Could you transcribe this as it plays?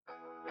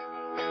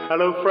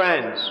Hello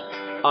friends,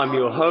 I'm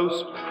your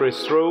host,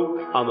 Chris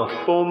Thrall. I'm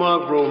a former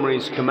Royal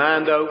Marines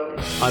Commando.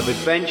 I've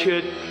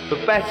adventured, for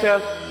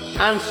better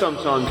and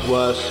sometimes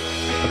worse,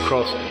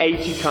 across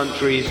 80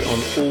 countries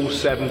on all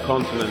 7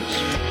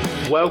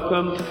 continents.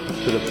 Welcome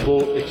to the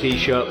Bought the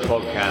T-Shirt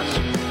podcast.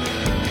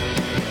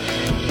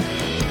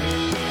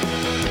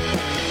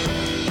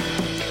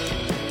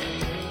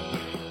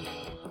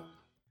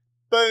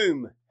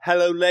 Boom!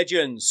 Hello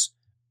legends.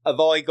 Have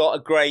I got a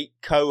great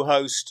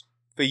co-host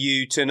for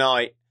you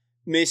tonight,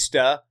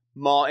 Mr.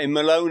 Martin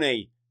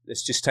Maloney.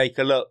 Let's just take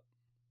a look.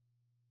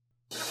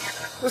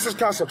 This is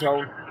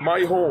Castletown,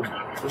 my home.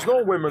 There's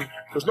no women,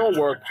 there's no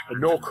work, and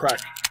no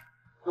crack.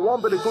 The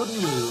one bit of good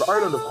news is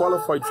Ireland have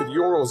qualified for the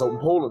Euros out in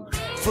Poland.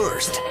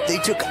 First, they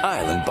took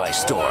Ireland by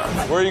storm.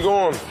 Where are you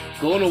going?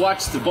 Going to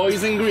watch the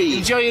boys in green.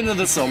 Enjoying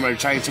the summer,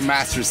 trying to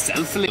master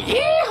self-belief.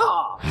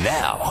 Yeehaw!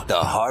 Now, the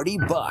Hardy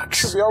Bucks.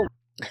 Should be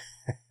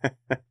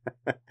out.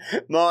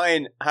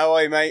 Martin, how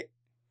are you, mate?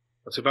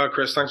 Not too bad,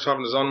 Chris. Thanks for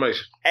having us on, mate.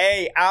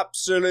 Hey,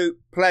 absolute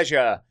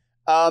pleasure.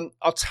 I'll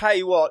tell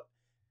you what,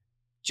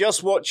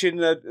 just watching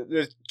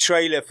the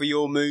trailer for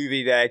your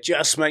movie there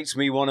just makes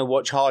me want to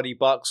watch Hardy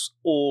Bucks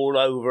all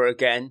over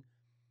again.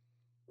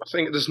 I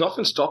think there's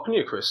nothing stopping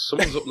you, Chris.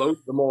 Someone's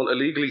uploaded them all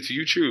illegally to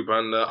YouTube,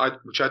 and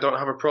which I don't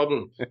have a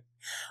problem. I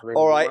mean,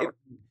 all right,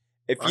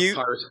 if you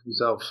pirated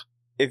myself.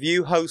 If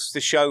you host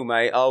the show,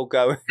 mate, I'll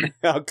go.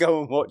 I'll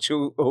go and watch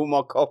all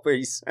my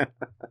copies.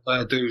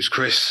 Fair dues,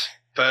 Chris.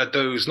 Fair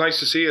dues. Nice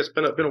to see you. It's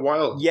been a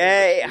while.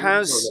 Yeah, it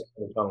has.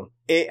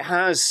 It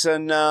has.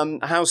 And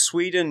how's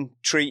Sweden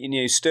treating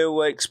you? Still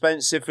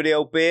expensive for the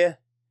old beer?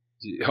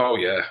 Oh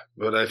yeah,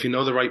 but if you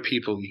know the right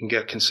people, you can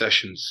get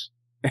concessions.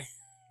 If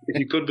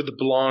you're good with the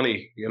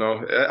Maloney, you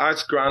know,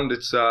 it's grand.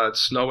 It's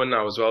snowing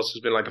now as well, so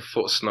there's been like a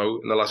foot of snow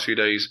in the last few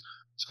days,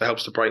 so it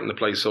helps to brighten the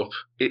place up.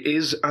 It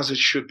is as it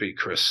should be,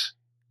 Chris.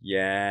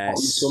 Yes. Hot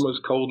in the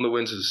summers, cold in the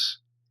winters.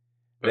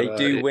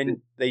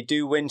 They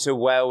do winter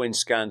well in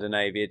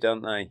Scandinavia,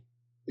 don't they?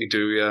 They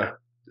do, yeah.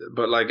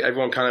 But like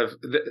everyone kind of,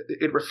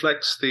 it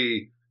reflects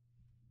the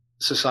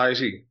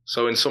society.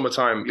 So in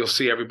summertime, you'll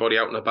see everybody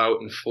out and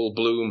about in full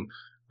bloom,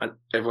 and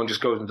everyone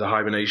just goes into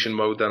hibernation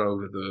mode then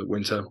over the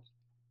winter.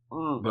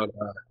 But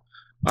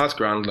that's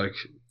grand. Like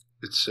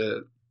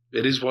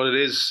it is what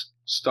it is.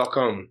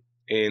 Stockholm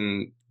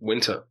in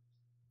winter.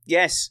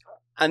 Yes,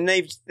 and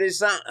there's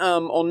that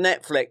on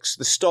Netflix,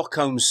 the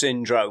Stockholm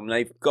Syndrome.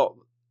 They've got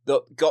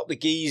the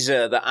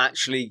geezer that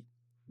actually,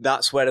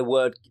 that's where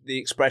the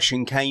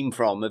expression came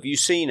from. Have you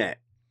seen it?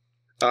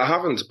 I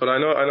haven't, but I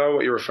know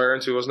what you're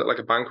referring to. Wasn't it like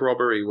a bank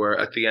robbery where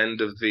at the end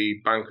of the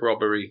bank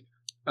robbery,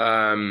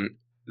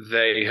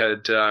 they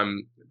had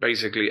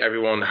basically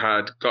everyone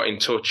had got in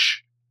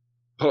touch,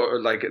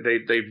 or like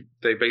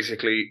they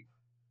basically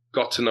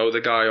got to know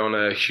the guy on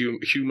a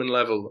human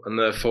level and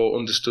therefore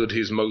understood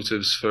his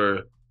motives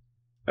for.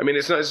 I mean,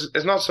 it's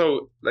not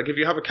so like if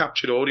you have a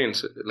captured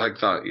audience like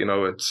that, you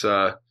know, it's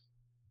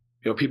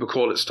people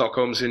call it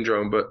Stockholm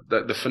syndrome,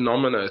 but the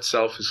phenomena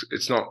itself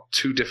it's not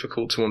too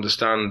difficult to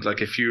understand.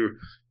 Like if you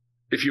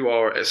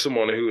are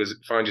someone who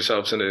find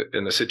yourselves in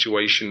a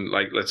situation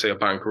like, let's say, a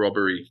bank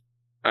robbery,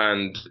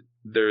 and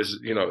there's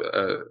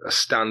a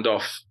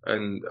standoff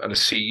and a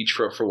siege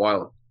for a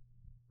while,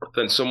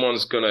 then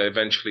someone's gonna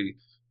eventually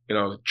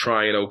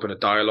try and open a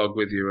dialogue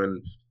with you.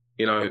 And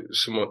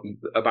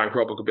a bank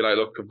robber could be like,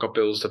 look, I've got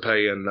bills to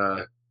pay. And,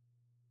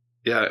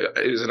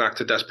 it was an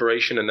act of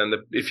desperation. And then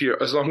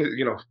as long as,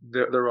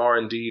 there are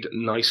indeed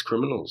nice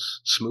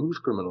criminals, smooth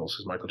criminals,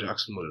 as Michael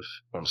Jackson would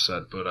have once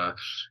said. But,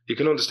 you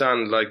can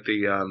understand like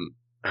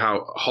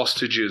how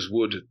hostages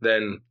would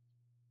then,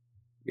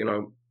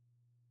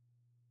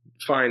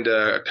 find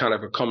a kind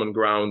of a common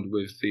ground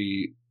with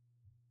the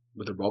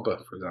robber,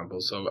 for example.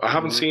 So I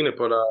haven't seen it,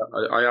 but,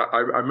 I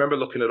remember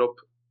looking it up.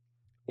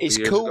 It's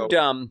called,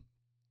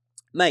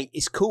 mate,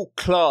 it's called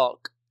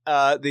Clark,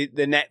 the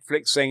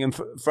Netflix thing. And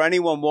for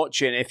anyone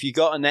watching, if you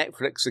got a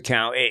Netflix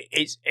account,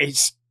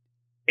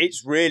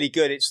 it's really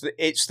good.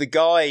 It's the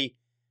guy,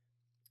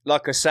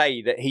 like I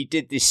say, that he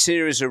did this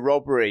series of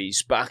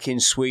robberies back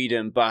in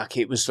Sweden.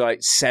 It was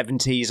like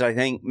 70s, I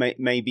think,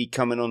 maybe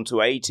coming on to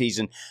 80s.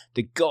 And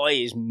the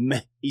guy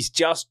he's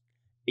just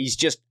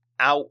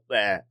out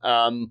there.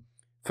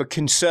 For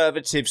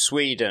conservative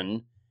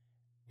Sweden,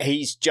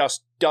 he's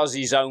just does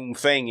his own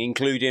thing,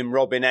 including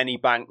robbing any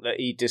bank that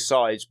he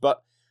decides.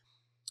 But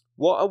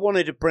what I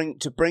wanted to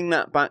bring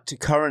that back to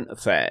current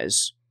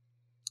affairs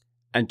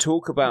and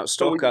talk about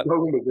stock up.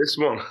 Going with this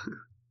one.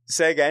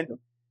 Say again.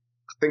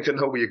 I think I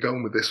know where you're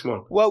going with this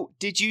one. Well,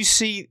 did you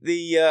see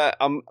the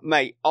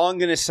mate? I'm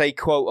going to say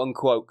quote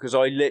unquote because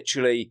I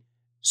literally,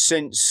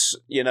 since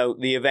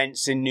the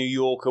events in New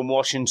York and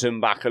Washington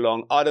back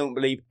along, I don't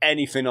believe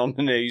anything on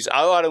the news.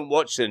 I don't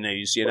watch the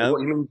news. What,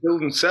 you mean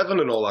Building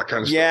 7 and all that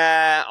kind of stuff?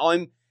 Yeah,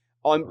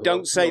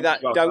 don't say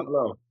that.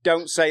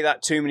 Don't say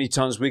that too many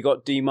times. We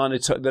got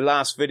demonetized. The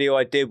last video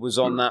I did was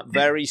on that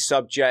very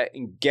subject,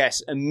 and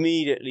guess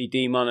immediately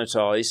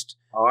demonetized.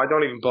 I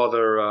don't even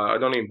bother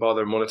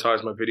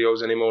monetizing my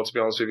videos anymore. To be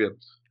honest with you,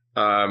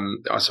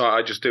 So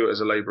I just do it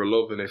as a labour of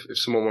love. And if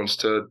someone wants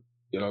to,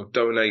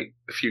 donate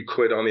a few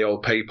quid on the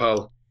old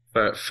PayPal,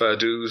 fair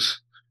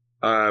dues.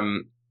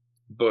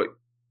 But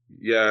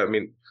yeah, I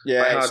mean,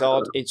 yeah,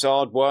 it's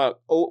hard work.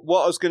 Oh,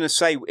 what I was going to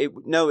say, it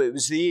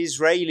was the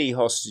Israeli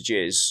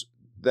hostages.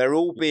 They're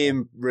all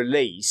being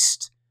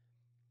released,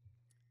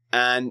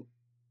 and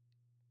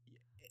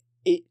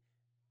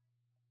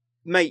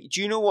mate,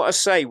 do you know what I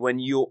say when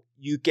you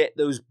get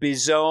those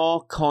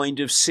bizarre kind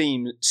of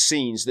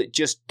scenes that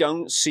just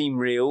don't seem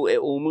real? It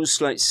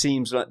almost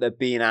seems like they're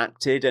being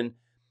acted, and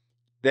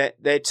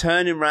they're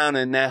turning around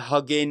and they're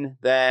hugging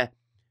their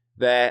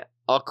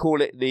I'll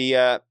call it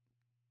the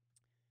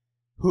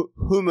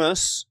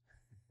hummus,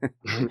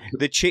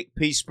 the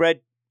chickpea spread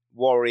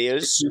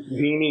warriors.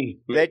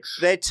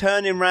 They're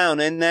turning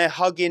around and they're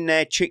hugging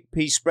their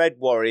chickpea spread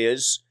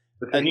warriors.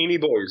 The Tahini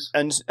boys.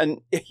 And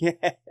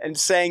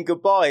saying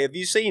goodbye. Have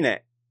you seen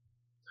it?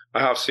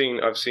 I've seen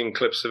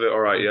clips of it. All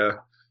right, yeah.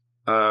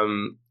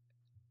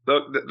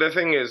 The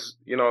thing is,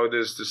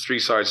 there's three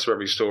sides to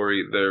every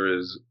story. There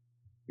is,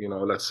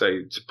 let's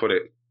say, to put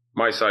it,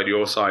 my side,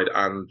 your side,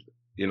 and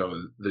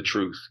the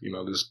truth.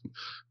 There's.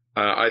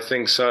 I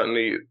think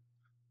certainly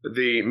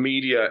the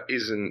media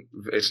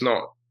it's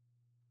not.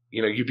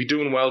 You'd be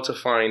doing well to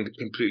find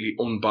completely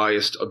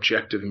unbiased,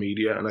 objective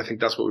media, and I think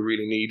that's what we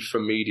really need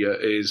from media.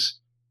 Is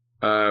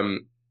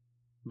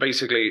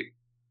basically,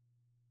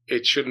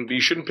 you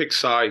shouldn't pick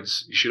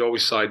sides. You should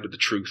always side with the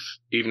truth,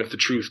 even if the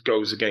truth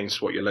goes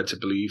against what you're led to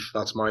believe.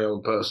 That's my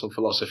own personal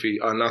philosophy,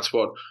 and that's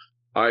what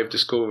I've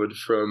discovered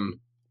from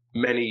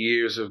many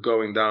years of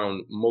going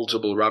down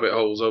multiple rabbit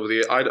holes over the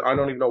years. I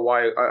don't even know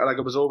why. I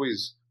was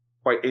always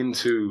quite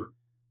into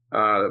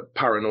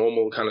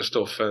paranormal kind of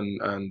stuff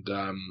and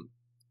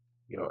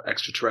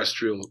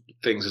extraterrestrial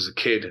things as a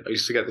kid. I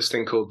used to get this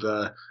thing called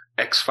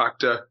X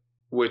Factor,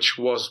 which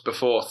was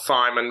before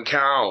Simon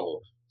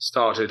Cowell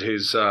started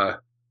his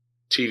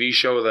TV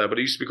show there. But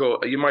it used to be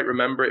called, you might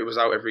remember it was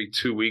out every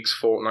 2 weeks,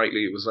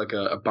 fortnightly. It was like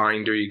a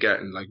binder you get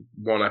in like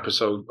one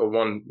episode, or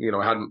one,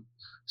 had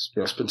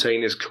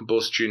spontaneous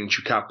combustion,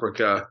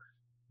 Chukaprika,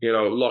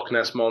 Loch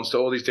Ness Monster,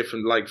 all these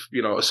different,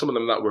 some of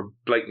them that were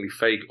blatantly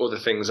fake, other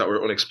things that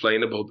were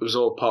unexplainable. It was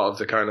all part of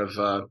the kind of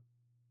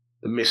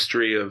the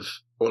mystery of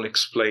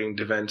unexplained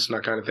events and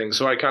that kind of thing.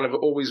 So I kind of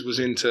always was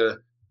into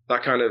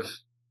that kind of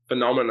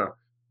phenomena.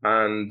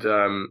 And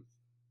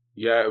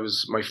it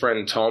was my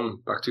friend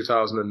Tom, back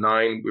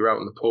 2009, we were out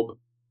in the pub.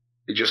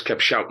 He just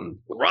kept shouting,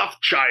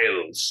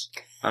 Rothschilds.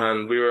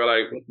 And we were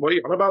like, what are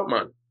you on about,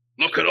 man?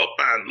 Look it up,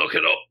 man, look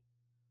it up.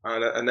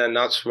 And then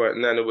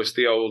and then it was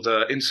the old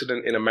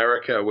incident in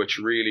America, which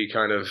really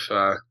kind of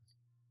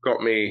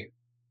got me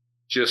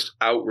just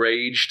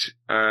outraged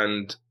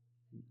and,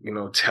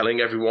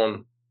 telling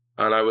everyone.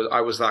 And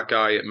I was that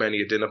guy at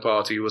many a dinner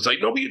party who was like,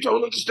 no, but you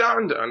don't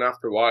understand. And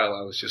after a while,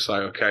 I was just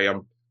like, okay,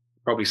 I'm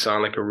probably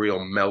sound like a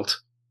real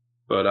melt.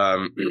 But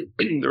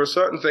there are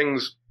certain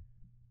things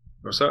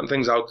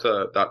out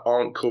there that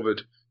aren't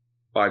covered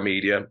by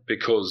media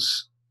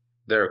because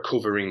they're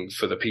covering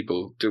for the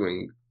people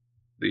doing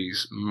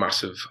these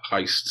massive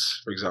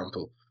heists, for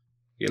example.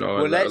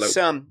 Well, let's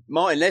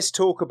Martin, let's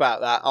talk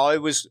about that. I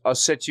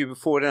said to you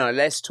before, didn't I?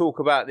 Let's talk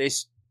about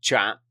this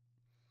chap.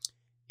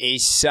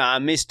 It's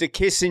Mr.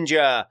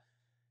 Kissinger.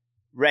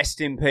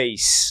 Rest in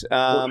peace.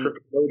 There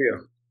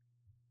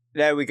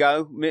we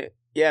go.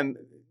 Yeah.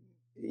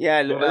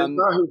 Is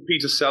that who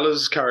Peter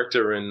Sellers'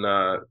 character in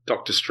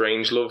Doctor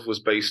Strangelove was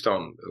based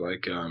on?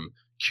 Like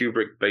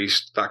Kubrick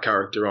based that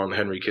character on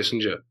Henry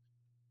Kissinger.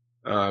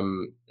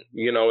 And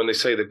they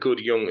say the good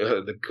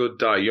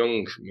die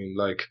young. I mean,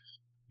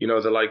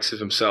 the likes of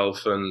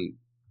himself and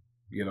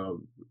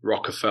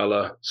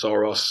Rockefeller,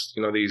 Soros.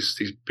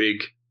 These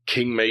big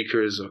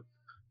kingmakers,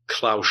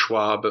 Klaus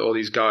Schwab, all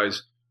these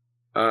guys.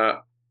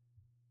 I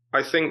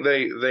think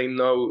they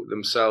know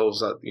themselves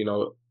that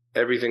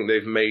everything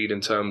they've made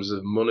in terms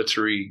of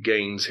monetary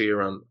gains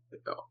here on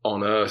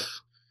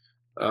Earth.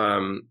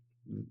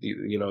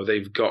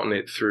 They've gotten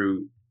it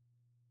through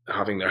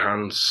having their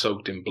hands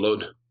soaked in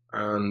blood.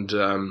 And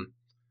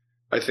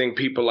I think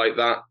people like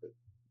that,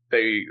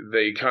 they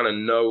kind of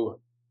know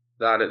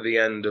that at the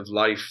end of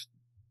life,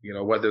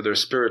 whether they're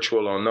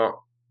spiritual or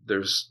not,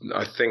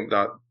 I think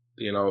that,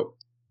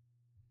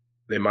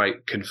 they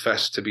might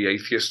confess to be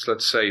atheists,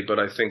 let's say, but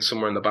I think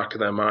somewhere in the back of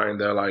their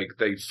mind,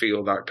 they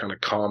feel that kind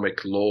of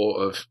karmic law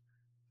of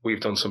we've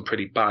done some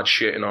pretty bad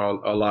shit in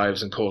our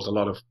lives and caused a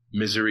lot of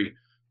misery.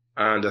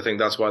 And I think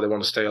that's why they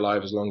want to stay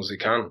alive as long as they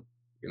can,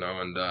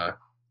 and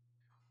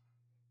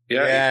he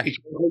can't take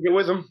it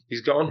with him.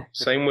 He's gone.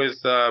 Same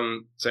with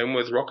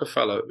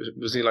Rockefeller.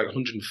 Was he like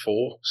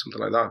 104,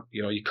 something like that?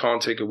 You can't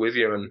take it with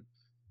you, and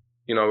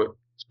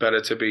it's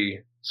better to be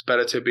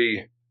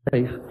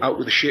out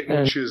with the shit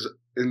munchers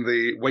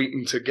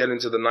waiting to get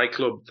into the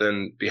nightclub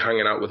than be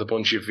hanging out with a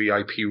bunch of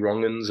VIP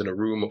wrong'uns in a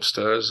room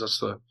upstairs.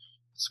 That's the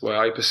way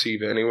I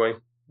perceive it, anyway.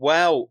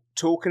 Well,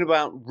 talking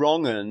about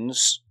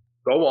wrong'uns,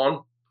 go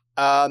on.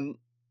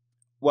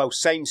 Well,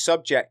 same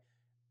subject.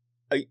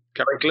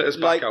 Gary Glitter's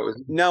back out,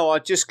 isn't he? No,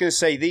 I'm just going to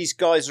say these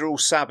guys are all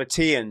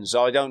Sabbateans.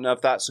 I don't know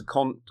if that's a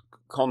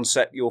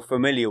concept you're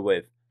familiar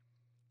with.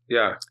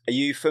 Yeah. Are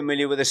you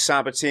familiar with the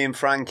Sabbatean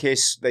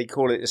Frankist? They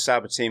call it the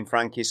Sabbatean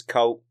Frankist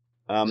cult.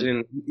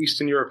 In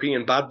Eastern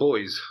European bad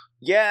boys.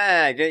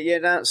 Yeah,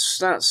 that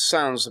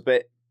sounds a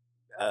bit.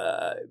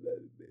 I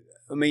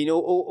mean,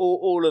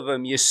 all of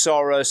them. Your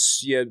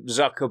Soros, your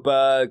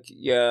Zuckerberg,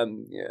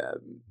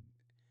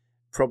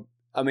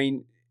 I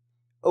mean,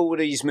 all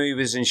these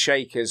movers and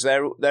shakers.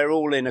 They're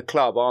all in a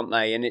club, aren't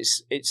they? And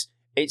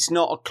it's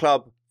not a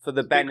club for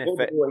the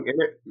benefit.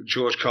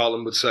 George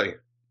Carlin would say.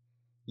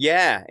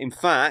 Yeah, in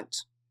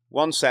fact,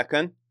 1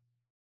 second.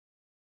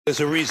 There's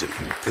a reason.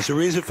 There's a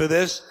reason for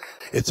this.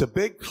 It's a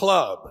big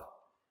club,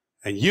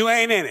 and you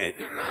ain't in it.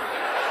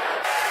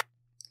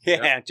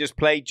 Yeah, just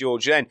played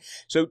George then.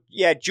 So,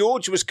 yeah,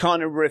 George was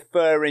kind of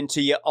referring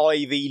to your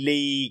Ivy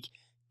League,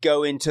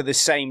 going to the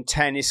same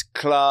tennis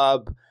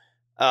club,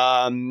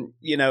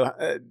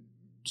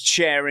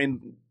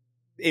 sharing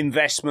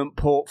investment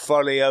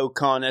portfolio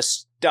kind of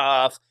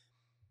stuff.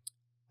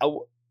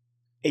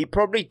 He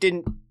probably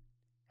didn't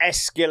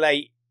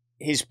escalate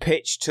his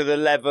pitch to the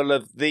level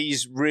of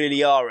these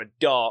really are a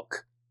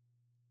dark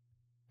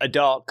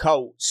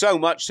cult. So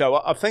much so,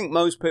 I think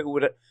most people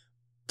would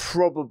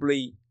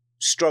probably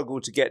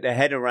struggle to get their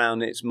head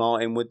around it,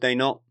 Martin, would they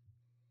not?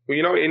 Well,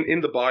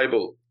 in the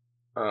Bible,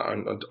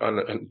 and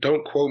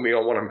don't quote me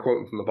on what I'm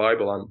quoting from the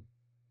Bible, I'm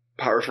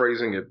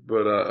paraphrasing it,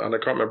 but and I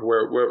can't remember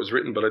where it was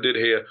written, but I did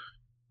hear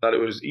that it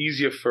was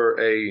easier for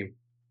a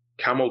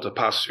camel to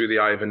pass through the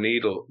eye of a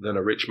needle than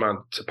a rich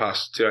man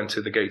to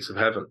enter the gates of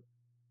heaven.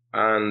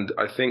 And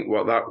I think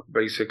what that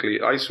basically,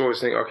 I always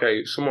think,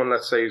 okay, someone,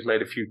 let's say, who's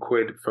made a few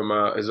quid from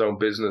his own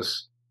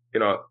business, he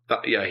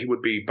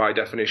would be by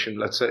definition,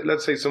 let's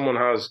say someone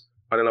has,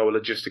 I don't know, a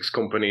logistics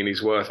company and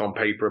he's worth on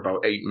paper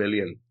about 8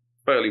 million,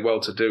 fairly well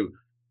to do.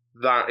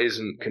 That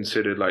isn't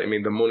considered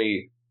the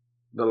money,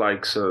 the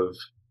likes of,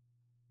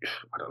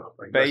 I don't know,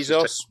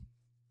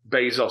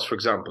 Bezos, for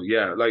example,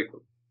 yeah,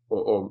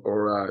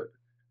 or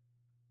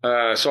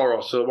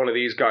Soros, so one of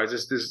these guys.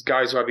 There's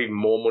guys who have even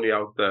more money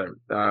out there.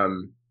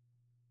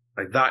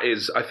 That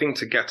is, I think,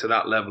 to get to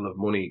that level of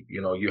money,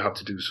 you have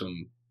to do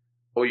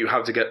you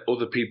have to get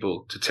other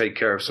people to take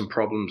care of some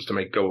problems to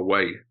make go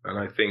away. And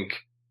I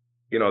think,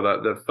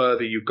 that the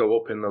further you go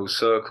up in those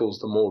circles,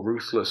 the more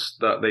ruthless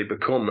that they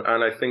become.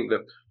 And I think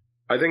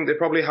they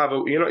probably have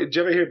do you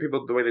ever hear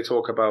people, the way they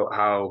talk about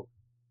how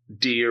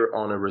deer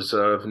on a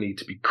reserve need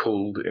to be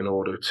culled in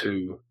order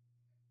to,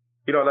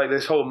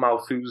 this whole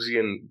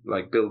Malthusian,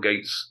 Bill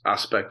Gates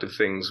aspect of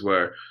things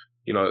where,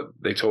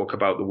 they talk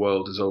about the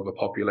world is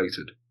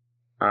overpopulated.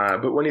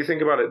 But when you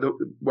think about it,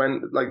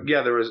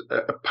 there is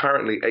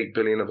apparently 8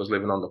 billion of us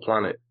living on the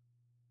planet.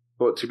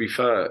 But to be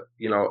fair,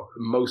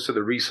 most of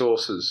the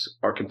resources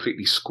are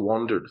completely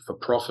squandered for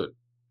profit.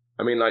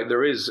 I mean,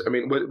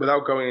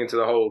 without going into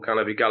the whole kind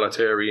of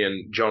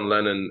egalitarian John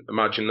Lennon,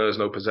 imagine there's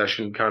no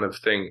possession kind of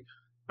thing.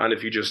 And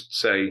if you just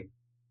say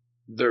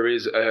there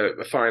is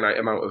a finite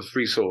amount of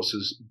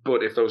resources,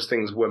 but if those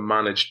things were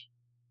managed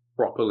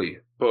properly,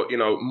 but,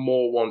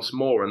 more wants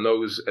more, and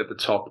those at the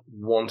top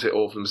want it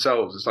all for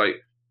themselves. It's like,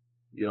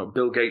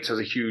 Bill Gates has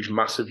a huge,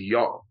 massive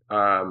yacht.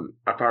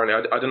 Apparently,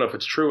 I don't know if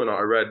it's true or not.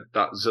 I read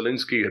that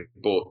Zelensky had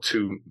bought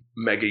 2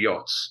 mega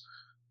yachts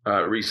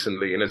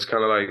recently, and it's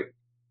kind of like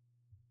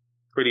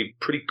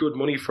pretty good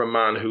money for a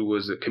man who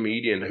was a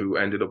comedian who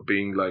ended up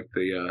being like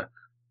the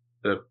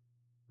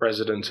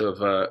president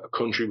of a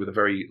country with a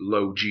very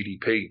low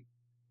GDP,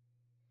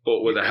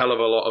 but with a hell of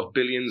a lot of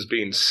billions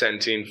being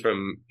sent in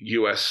from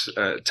US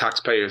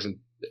taxpayers and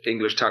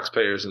English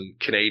taxpayers and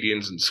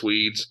Canadians and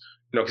Swedes.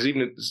 Because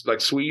even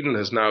Sweden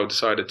has now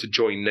decided to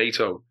join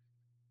NATO,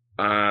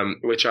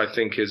 which I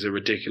think is a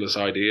ridiculous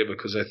idea,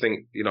 because I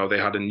think, they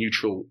had a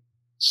neutral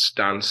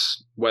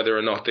stance. Whether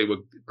or not they were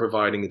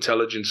providing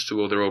intelligence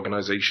to other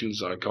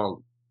organizations, I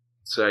can't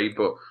say,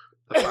 but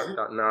the fact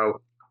that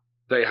now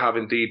they have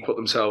indeed put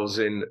themselves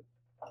in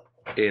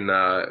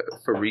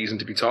for reason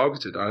to be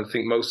targeted. I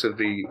think most of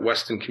the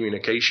Western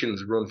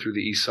communications run through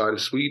the east side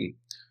of Sweden.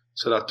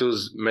 So that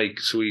does make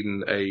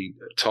Sweden a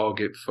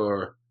target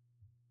for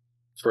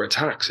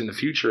attacks in the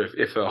future.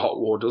 If a hot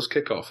war does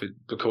kick off, it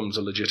becomes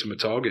a legitimate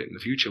target in the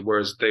future,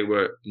 whereas they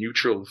were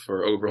neutral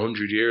for over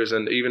 100 years.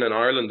 And even in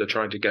Ireland, they're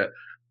trying to get,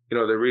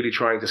 they're really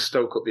trying to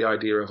stoke up the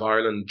idea of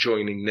Ireland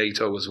joining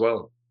NATO as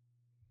well.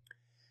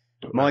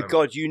 My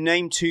God, you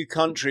named 2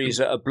 countries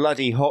that are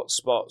bloody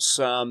hotspots.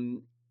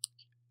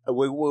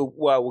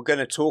 We're going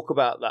to talk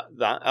about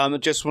that. I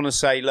just want to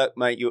say, look,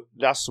 mate,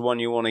 that's the one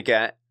you want to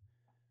get.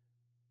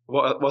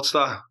 What's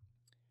that?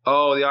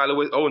 Oh, the Isle of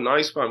Whiskey. Oh,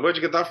 nice, man. Where'd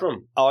you get that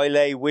from?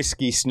 Isle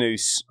Whiskey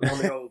Snooze. On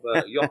the old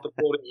yacht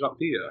up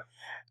here.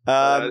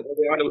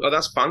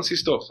 That's fancy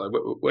stuff.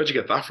 Where'd you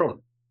get that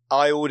from?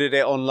 I ordered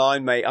it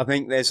online, mate. I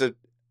think there's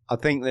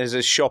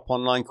a shop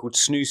online called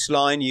Snooze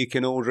Line. You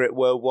can order it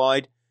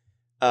worldwide.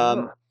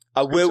 I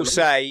will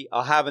say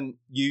I haven't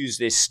used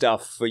this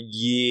stuff for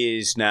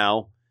years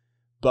now,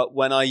 but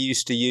when I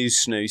used to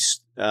use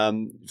snus,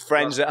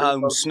 friends at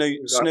home,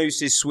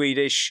 snus is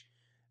Swedish.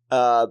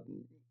 I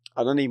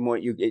don't even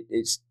want you.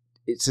 It's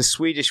a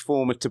Swedish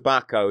form of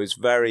tobacco. It's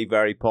very,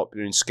 very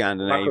popular in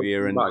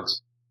Scandinavia and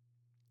bags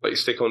that you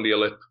stick under your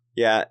lip.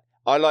 Yeah,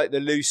 I like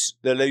the loose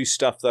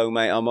stuff though,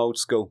 mate. I'm old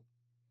school.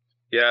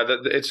 Yeah,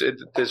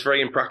 it's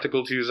very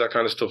impractical to use that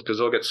kind of stuff because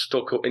it'll get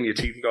stuck up in your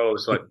teeth.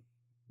 It's like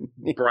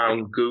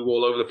brown goo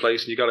all over the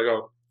place, and you got to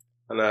go.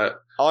 And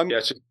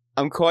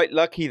I'm quite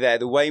lucky there.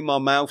 The way my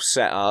mouth's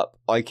set up,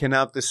 I can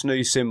have the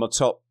snooze in my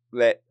top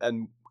lip,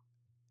 and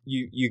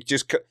you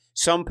just.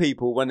 Some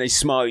people, when they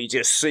smile, you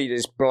just see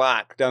this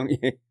black, don't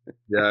you?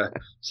 Yeah,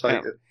 it's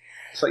like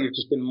you've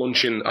just been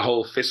munching a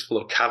whole fistful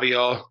of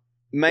caviar,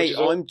 mate.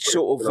 I'm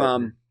sort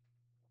of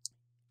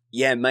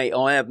yeah, mate.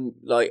 I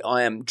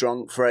am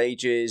drunk for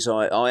ages.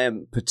 I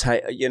am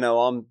potato. You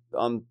know,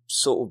 I'm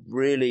sort of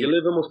really. Your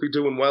liver must be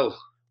doing well.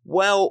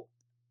 Well,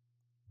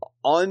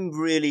 I'm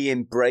really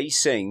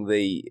embracing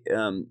the.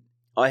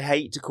 I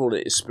hate to call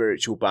it a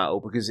spiritual battle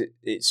because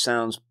it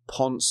sounds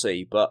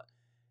poncy, but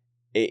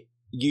it.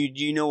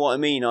 You know what I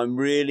mean? I'm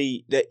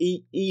really the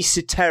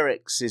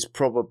esoterics is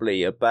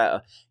probably a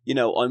better. You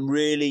know, I'm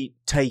really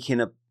taking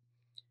a.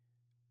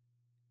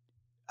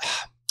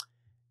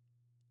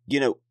 You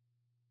know,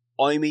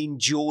 I'm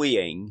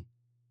enjoying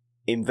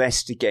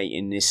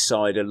investigating this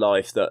side of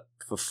life that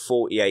for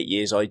 48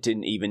 years I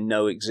didn't even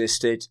know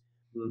existed.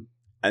 Mm.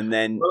 And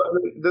then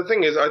the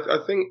thing is, I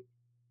think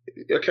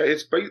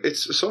it's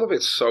some of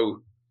it's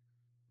so.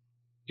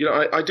 You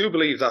know, I do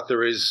believe that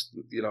there is.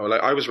 You know,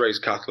 like I was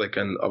raised Catholic,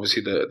 and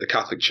obviously the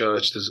Catholic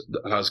Church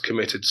has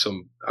committed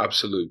some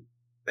absolute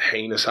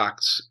heinous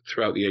acts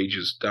throughout the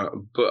ages.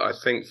 But I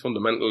think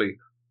fundamentally,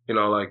 you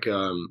know, like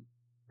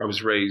I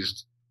was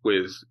raised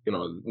with, you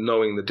know,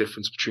 knowing the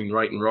difference between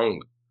right and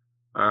wrong,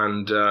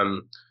 and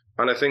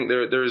I think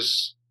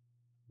there's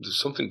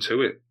something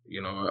to it,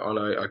 you know,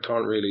 and I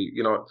can't really,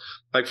 you know,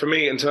 like for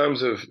me in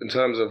terms of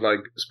like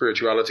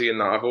spirituality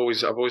and that, I've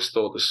always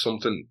thought there's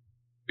something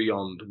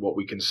beyond what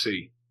we can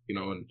see, you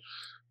know, and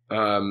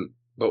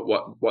but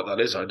what that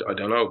is, I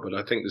don't know, but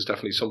I think there's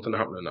definitely something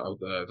happening out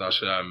there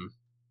that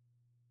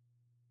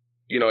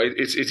you know,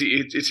 it's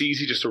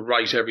easy just to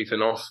write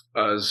everything off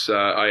as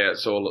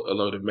it's all a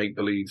load of make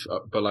believe,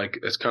 but like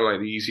it's kind of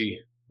like the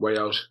easy way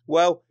out.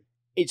 Well,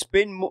 it's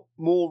been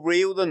more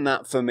real than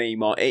that for me,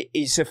 Mark.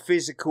 It's a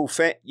physical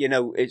fit, you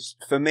know.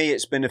 For me,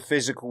 it's been a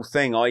physical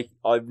thing.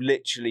 I've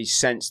literally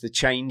sensed the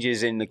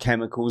changes in the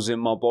chemicals in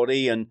my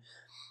body and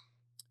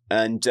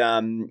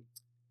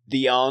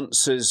the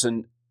answers.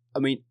 And I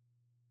mean,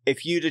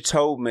 if you'd have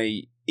told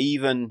me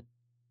even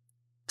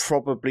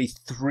probably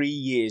 3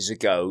 years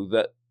ago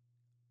that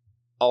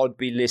I'd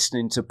be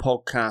listening to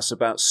podcasts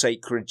about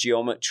sacred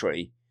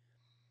geometry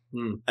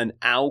and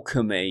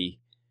alchemy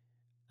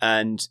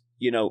and,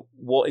 you know,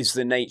 what is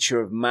the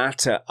nature of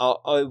matter,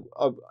 I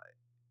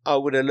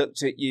would have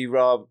looked at you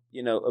rather,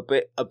 you know,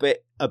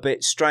 a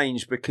bit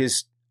strange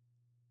because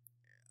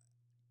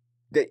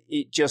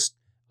it just,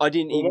 I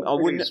didn't even, I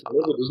wouldn't,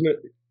 isn't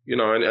it? You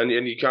know, and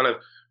you kind of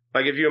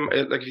like if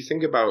you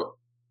think about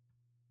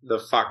the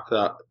fact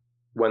that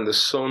when the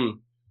sun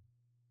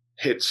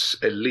hits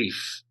a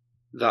leaf,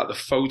 that the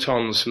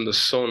photons from the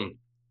sun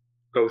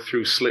go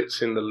through slits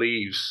in the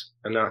leaves,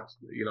 and that,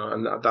 you know,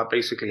 and that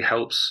basically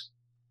helps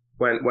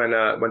when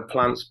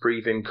plants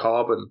breathe in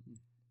carbon,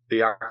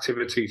 the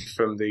activity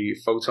from the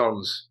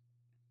photons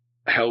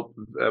help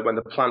when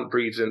the plant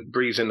breathes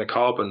in the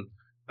carbon,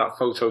 that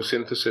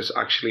photosynthesis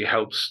actually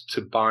helps to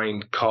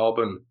bind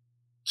carbon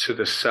to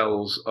the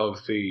cells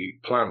of the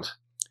plant.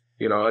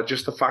 You know,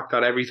 just the fact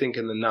that everything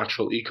in the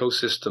natural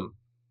ecosystem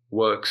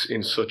works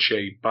in such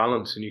a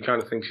balance, and you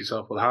kind of think to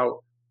yourself,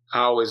 well,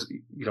 how is,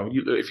 you know,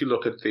 if you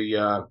look at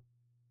the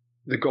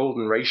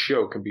golden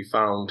ratio can be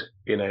found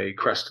in a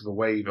crest of a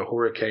wave, a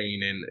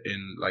hurricane,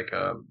 in like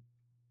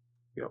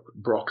you know,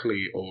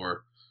 broccoli,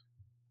 or,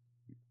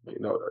 you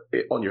know,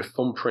 on your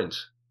thumbprint,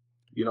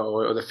 you know,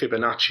 or the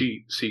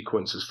Fibonacci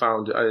sequence is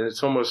found, and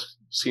it almost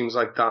seems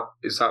like that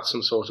is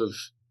some sort of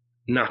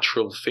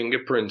natural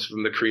fingerprint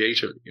from the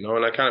creator, you know.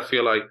 And I kind of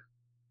feel like,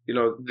 you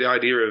know, the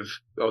idea of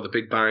the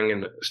Big Bang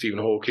and Stephen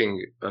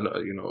Hawking, and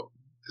you know,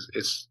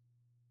 is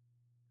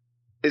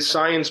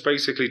science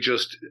basically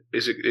just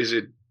is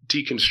it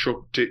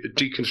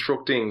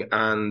deconstructing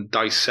and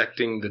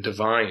dissecting the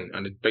divine,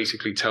 and it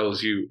basically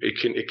tells you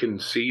it can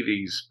see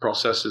these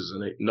processes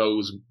and it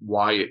knows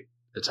why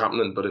it's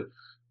happening, but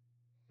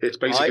it's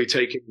basically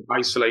taking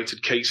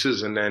isolated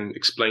cases and then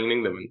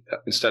explaining them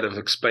instead of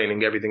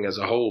explaining everything as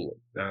a whole.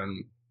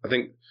 And I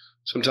think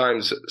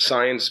sometimes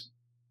science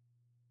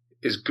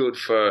is good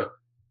for,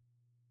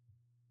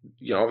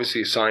 you know,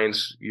 obviously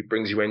science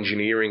brings you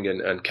engineering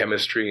and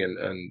chemistry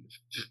and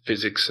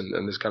physics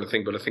and this kind of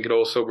thing, but I think it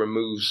also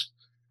removes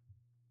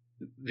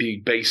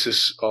the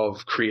basis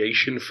of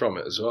creation from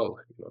it as well.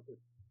 You know?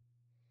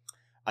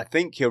 I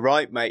think you're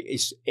right, mate.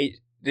 It's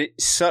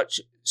such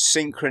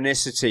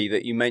synchronicity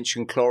that you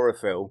mentioned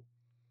chlorophyll,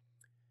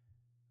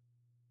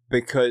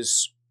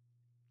 because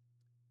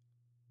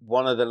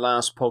one of the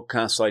last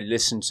podcasts I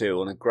listened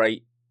to on a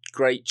great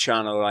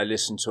channel I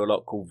listen to a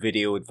lot called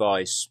Video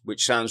Advice,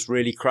 which sounds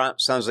really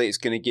crap. Sounds like it's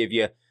going to give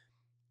you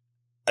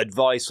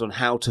advice on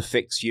how to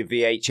fix your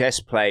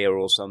VHS player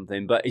or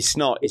something, but it's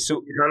not. It's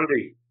all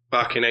handy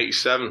back in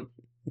 '87.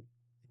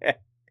 Yeah,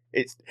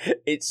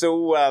 it's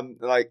all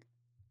like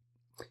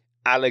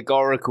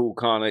allegorical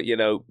kind of,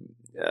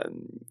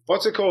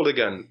 what's it called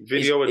again?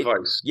 Video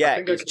Advice.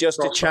 It's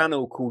just a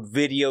channel called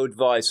Video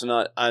Advice,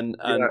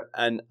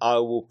 and I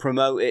will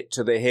promote it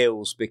to the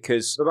hills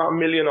because about 1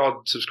 million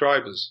odd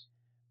subscribers.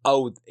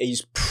 Oh,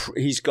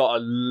 he's got a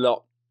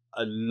lot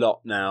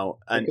now,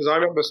 and because I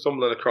remember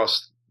stumbling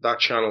across that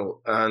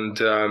channel,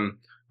 and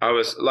I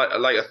was like,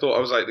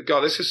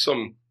 God, this is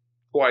some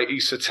quite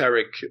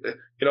esoteric. It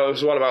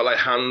was one about like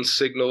hand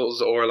signals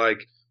or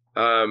like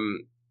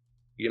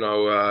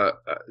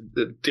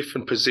the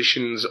different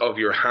positions of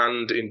your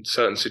hand in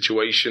certain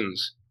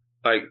situations,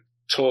 like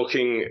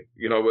talking,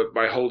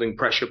 by holding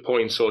pressure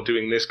points or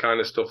doing this kind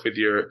of stuff with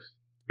your. It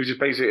was just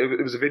basically,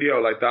 it was a video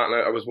like that, and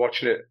I was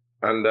watching it,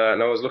 and I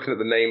was looking at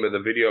the name of the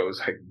video. It was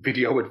like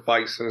Video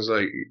Advice, and it was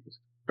like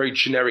very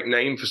generic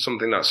name for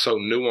something that's so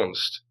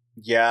nuanced.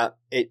 Yeah,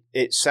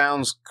 it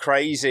sounds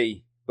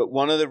crazy, but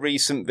one of the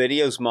recent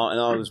videos, Martin,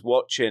 I was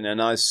watching, and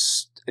I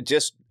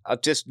just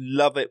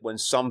love it when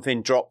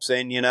something drops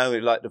in,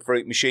 like the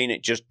fruit machine,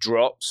 it just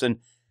drops.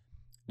 And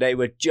they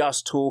were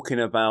just talking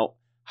about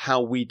how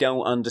we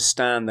don't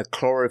understand the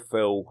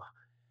chlorophyll.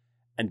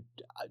 And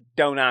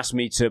don't ask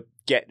me to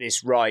get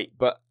this right,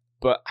 but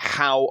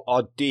how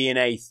our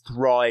DNA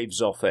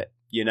thrives off it,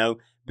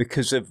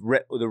 because of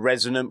the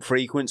resonant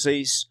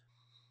frequencies.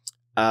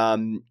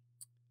 And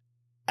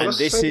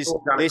this is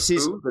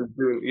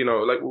doing,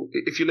 like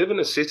if you live in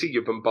a city,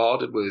 you're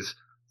bombarded with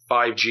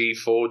 5G,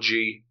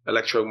 4G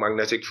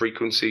electromagnetic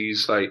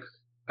frequencies, like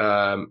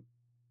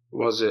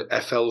was it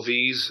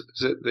FLVs?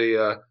 Is it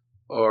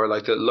or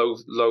like the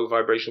low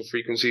vibrational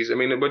frequencies? I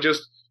mean, I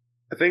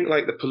think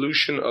like the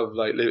pollution of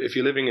like if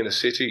you're living in a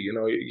city,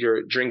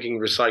 you're drinking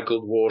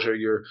recycled water,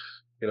 you're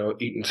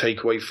eating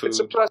takeaway food,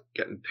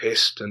 getting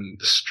pissed, and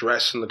the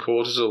stress and the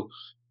cortisol,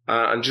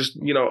 and just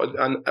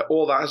and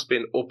all that has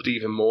been upped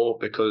even more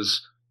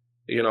because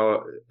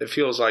it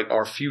feels like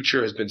our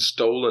future has been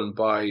stolen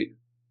by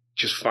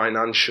just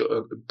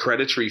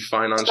predatory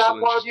financial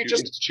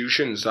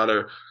institutions that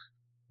are,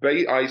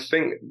 I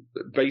think,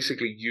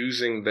 basically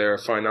using their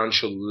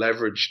financial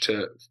leverage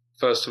to,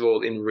 first of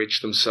all,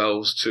 enrich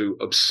themselves to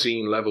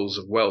obscene levels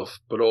of wealth,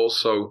 but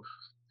also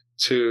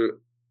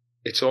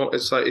it's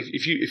like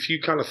if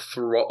you kind of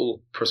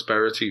throttle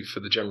prosperity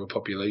for the general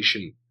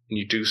population, and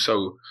you do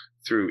so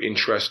through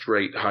interest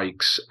rate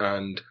hikes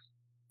and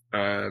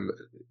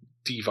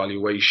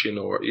devaluation,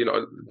 or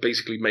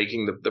basically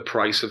making the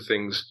price of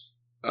things.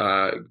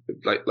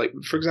 Like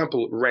for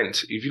example,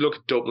 rent. If you look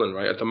at Dublin,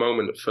 right, at the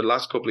moment, for the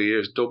last couple of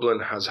years, Dublin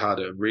has had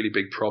a really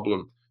big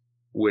problem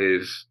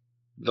with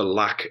the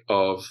lack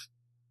of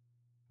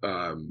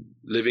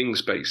living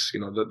space.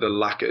 The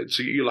lack of,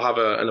 so you'll have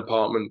an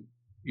apartment,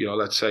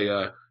 let's say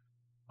a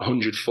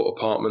 100-foot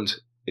apartment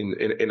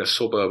in a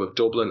suburb of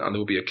Dublin, and there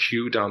will be a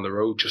queue down the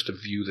road just to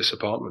view this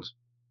apartment.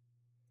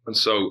 And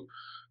so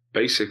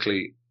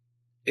basically,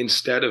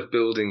 instead of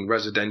building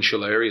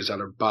residential areas that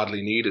are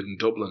badly needed in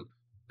Dublin,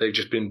 they've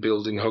just been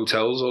building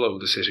hotels all over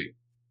the city.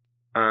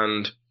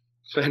 And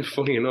then,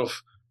 funny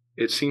enough,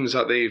 it seems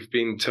that they've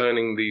been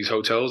turning these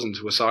hotels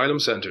into asylum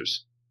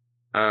centres.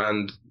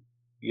 And,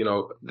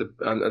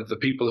 the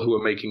people who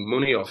are making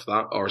money off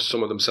that are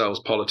some of themselves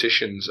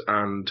politicians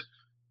and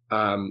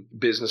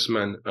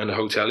businessmen and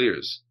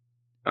hoteliers.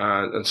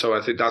 And so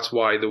I think that's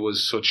why there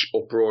was such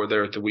uproar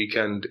there at the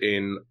weekend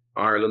in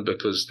Ireland,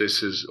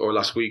 or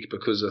last week,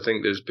 because I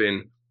think this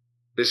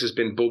has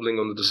been bubbling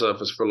under the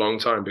surface for a long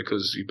time,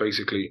 because you've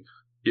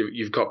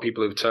got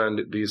people who've turned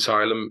the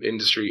asylum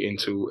industry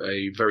into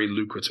a very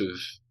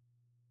lucrative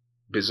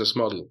business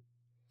model.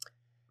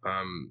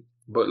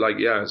 But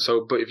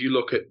if you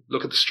look at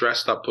the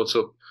stress that puts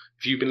up,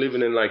 if you've been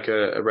living in like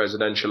a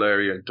residential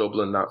area in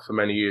Dublin that for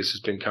many years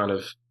has been kind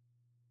of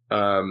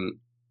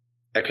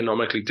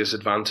economically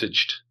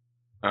disadvantaged,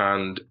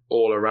 and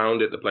all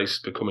around it the place is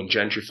becoming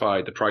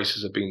gentrified, the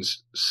prices have been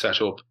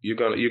set up, you're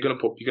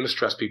gonna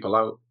stress people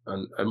out,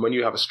 and when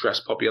you have a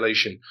stressed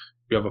population,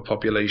 you have a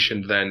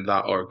population then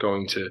that are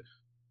going to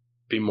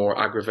be more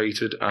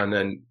aggravated, and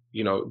then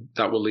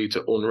that will lead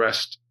to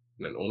unrest,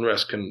 and then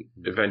unrest can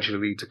eventually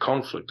lead to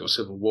conflict or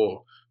civil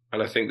war.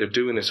 And I think they're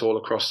doing this all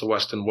across the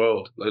Western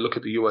world. Like, look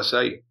at the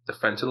USA, the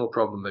fentanyl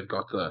problem they've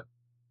got there,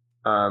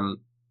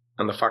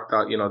 and the fact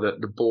that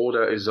the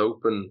border is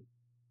open.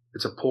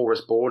 It's a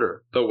porous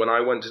border. Though when I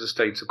went to the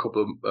States a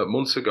couple of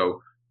months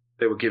ago,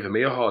 they were giving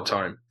me a hard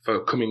time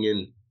for coming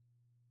in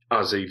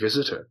as a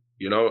visitor,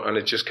 and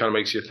it just kind of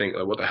makes you think,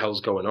 like, what the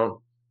hell's going on?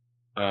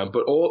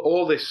 But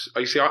all this,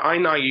 I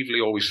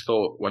naively always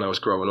thought when I was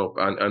growing up,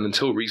 and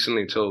until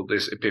recently, until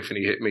this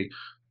epiphany hit me,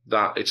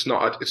 that it's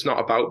not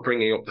about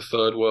bringing up the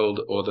third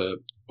world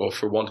or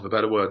for want of a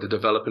better word, the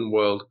developing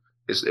world.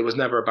 It was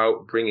never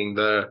about bringing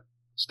their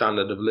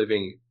standard of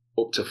living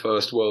up to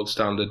first world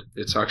standard.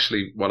 It's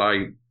actually what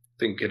I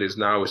think it is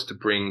now, is to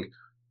bring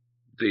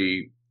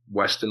the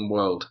Western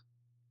world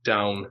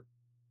down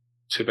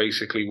to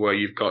basically where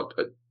you've got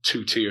a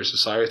two-tier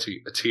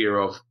society, a tier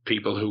of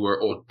people who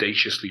were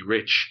audaciously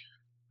rich.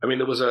 I mean,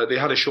 they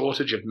had a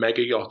shortage of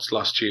mega yachts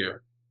last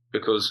year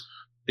because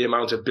the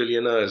amount of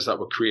billionaires that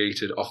were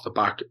created off the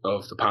back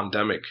of the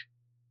pandemic,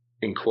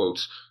 in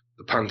quotes,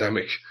 the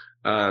pandemic,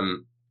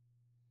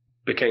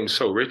 became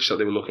so rich that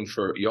they were looking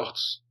for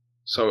yachts.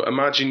 So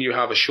imagine you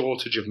have a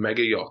shortage of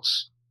mega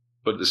yachts,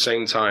 but at the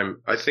same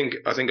time, I think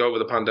over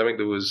the pandemic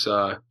there was,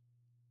 a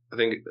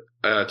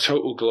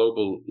total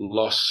global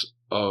loss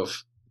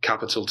of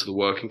capital to the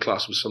working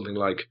class was something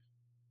like,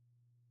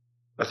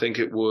 I think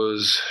it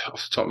was,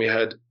 off the top of my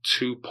head,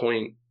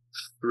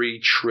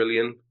 2.3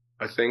 trillion,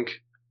 I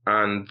think,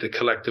 and the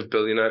collective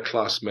billionaire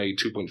class made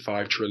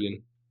 2.5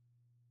 trillion.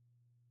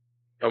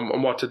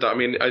 And what did that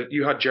mean?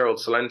 You had Gerald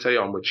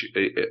Celente on, which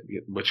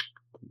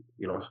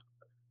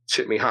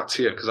tip me hat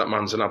to you, because that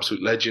man's an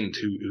absolute legend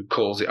who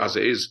calls it as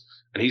it is,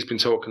 and he's been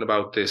talking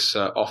about this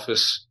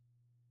office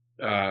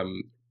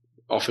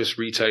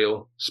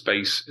retail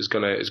space is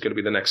gonna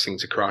be the next thing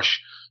to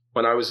crash.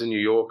 When I was in New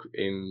York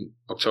in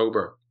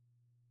October,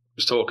 I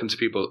was talking to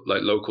people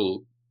like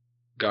local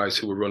guys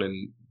who were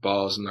running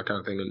bars and that kind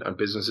of thing and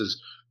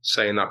businesses,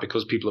 saying that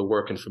because people are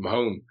working from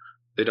home,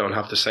 they don't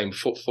have the same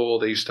footfall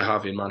they used to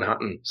have in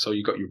Manhattan. So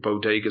you got your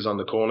bodegas on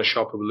the corner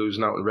shop who are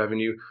losing out on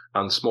revenue,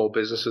 and small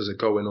businesses are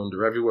going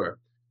under everywhere.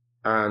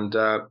 And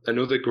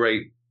another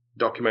great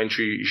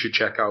documentary you should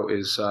check out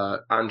is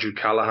Andrew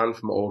Callahan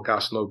from All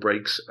Gas No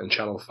Breaks and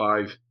Channel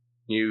 5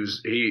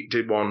 News. They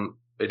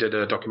did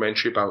a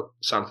documentary about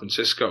San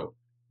Francisco,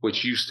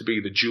 which used to be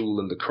the jewel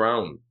in the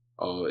crown,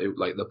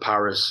 like the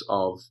Paris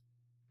of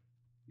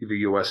the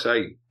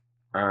USA.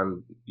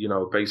 And,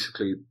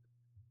 basically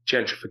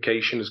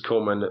gentrification has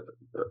come and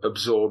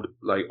absorbed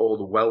like all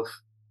the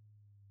wealth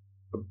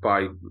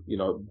by,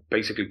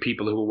 basically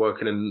people who were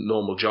working in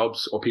normal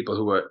jobs, or people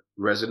who were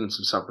residents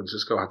of San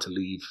Francisco had to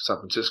leave San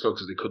Francisco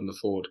because they couldn't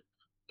afford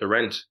the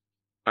rent.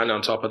 And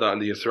on top of that,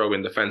 and you throw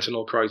in the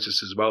fentanyl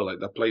crisis as well. Like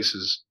that place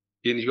is,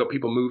 you've got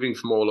people moving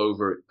from all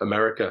over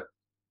America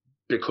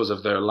because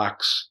of their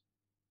lax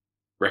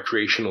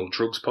recreational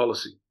drugs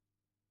policy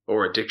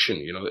or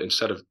addiction,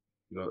 instead of,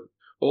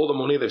 all the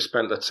money they've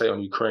spent, let's say,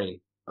 on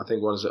Ukraine. I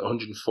think,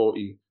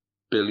 140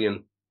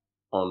 billion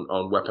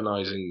on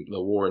weaponizing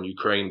the war in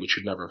Ukraine, which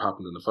should never have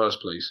happened in the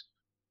first place.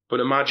 But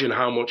imagine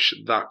how much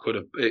that could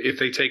have, if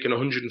they'd taken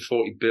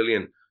 140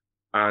 billion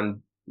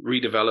and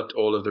redeveloped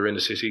all of their inner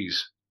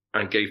cities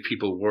and gave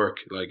people work,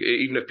 like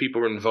even if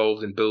people were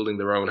involved in building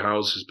their own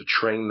houses, but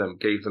trained them,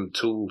 gave them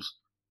tools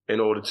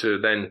in order to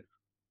then,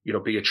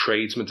 be a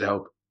tradesman to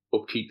help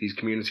upkeep these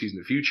communities in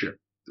the future.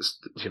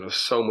 There's,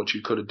 so much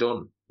you could have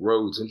done.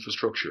 Roads,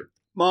 infrastructure.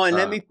 Mine,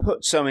 let me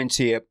put something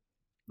to you.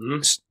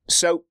 Mm-hmm.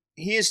 So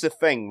here's the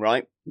thing,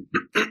 right?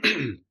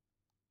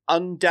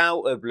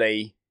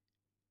 Undoubtedly,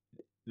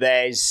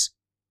 there's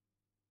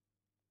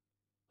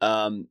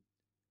an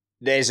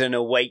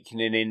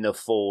awakening in the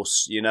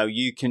force.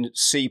 You can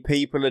see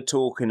people are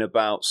talking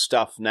about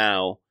stuff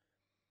now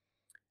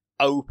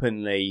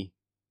openly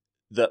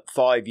that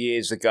 5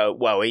 years ago,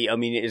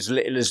 as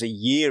little as a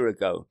year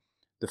ago,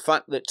 the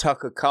fact that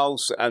Tucker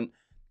Carlson, and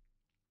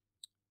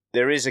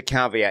there is a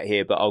caveat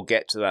here, but I'll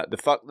get to that. The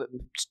fact that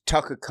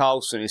Tucker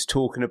Carlson is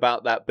talking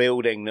about that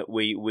building that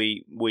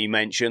we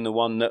mentioned, the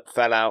one that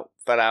fell out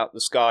the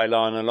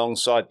skyline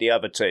alongside the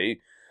other two.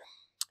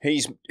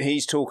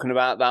 He's talking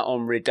about that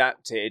on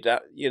Redacted.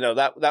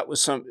 That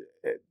was some.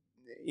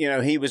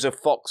 He was a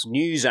Fox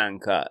News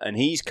anchor, and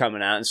he's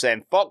coming out and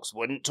saying Fox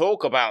wouldn't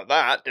talk about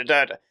that.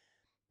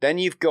 Then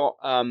you've got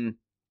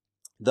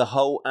the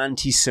whole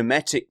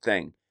anti-Semitic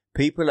thing.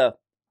 People are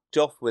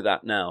off with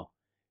that now.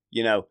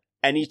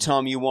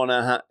 Anytime you want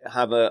to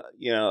have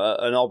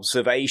an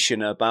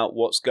observation about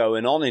what's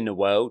going on in the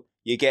world,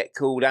 you get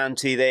called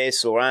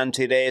anti-this or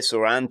anti-this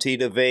or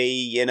anti-the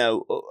V,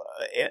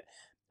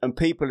 and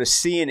people are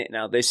seeing it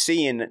now. They're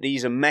seeing that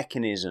these are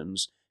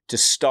mechanisms to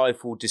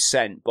stifle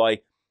dissent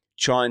by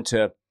trying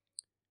to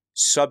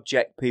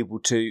subject people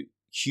to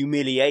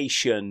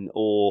humiliation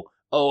or,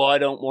 I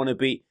don't want to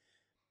be.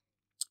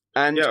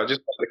 And yeah,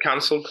 just the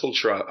cancel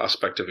culture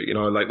aspect of it,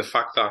 like the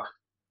fact that,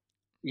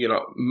 you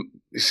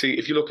see,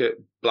 if you look at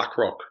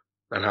BlackRock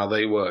and how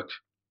they work,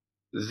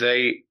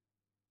 they're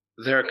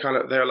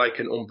like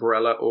an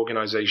umbrella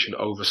organization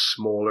over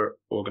smaller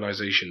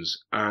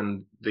organizations,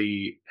 and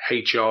the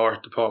HR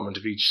department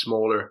of each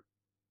smaller,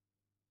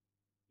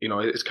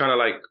 it's kind of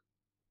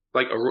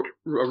like a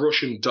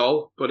Russian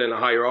doll, but in a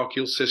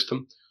hierarchical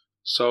system.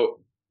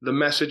 So the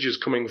messages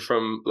coming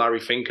from Larry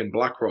Fink and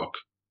BlackRock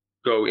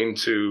go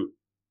into,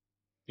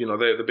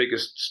 they're the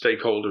biggest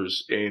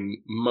stakeholders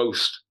in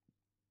most,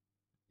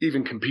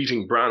 even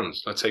competing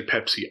brands, let's say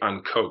Pepsi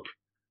and Coke.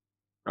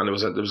 And there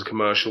was a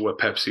commercial where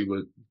Pepsi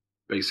was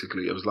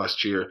basically, it was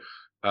last year,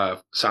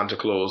 Santa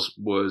Claus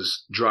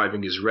was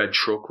driving his red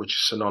truck, which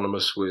is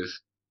synonymous with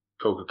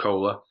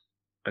Coca-Cola.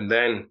 And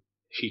then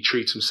he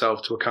treats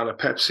himself to a can of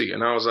Pepsi.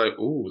 And I was like,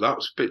 ooh, that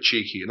was a bit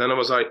cheeky. And then I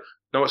was like,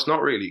 no, it's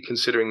not really,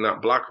 considering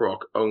that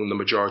BlackRock own the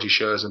majority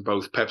shares in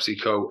both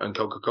PepsiCo and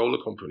Coca-Cola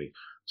Company.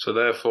 So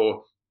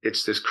therefore,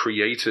 it's this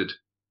created,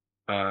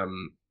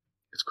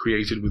 it's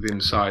created within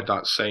inside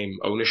that same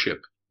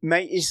ownership.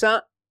 Mate, is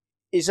that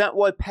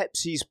why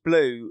Pepsi's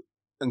blue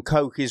and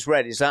Coke is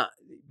red? Is that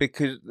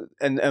because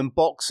and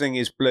boxing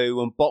is blue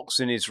and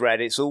boxing is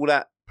red? It's all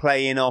that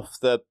playing off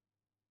the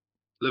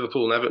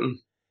Liverpool and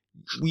Everton.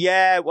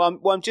 Yeah,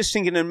 well, I'm just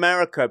thinking in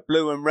America,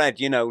 blue and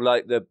red. You know,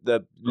 like the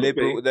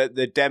liberal,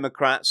 the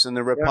Democrats and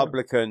the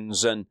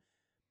Republicans, and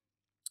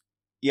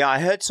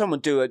I heard someone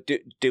do a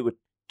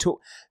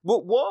talk.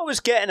 What I was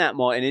getting at,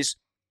 Martin, is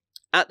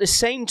at the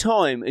same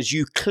time as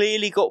you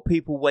clearly got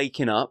people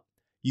waking up,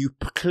 you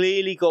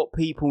clearly got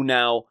people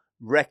now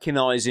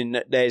recognizing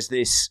that there's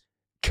this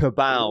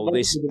cabal.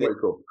 Wake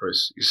up,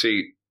 Chris. You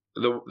see,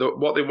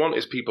 what they want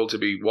is people to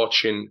be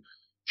watching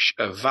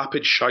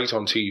vapid shite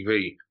on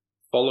TV.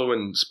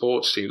 Following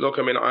sports teams. Look,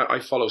 I mean,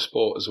 I follow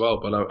sport as well,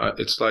 but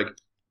it's like,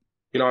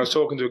 you know, I was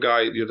talking to a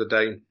guy the other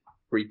day,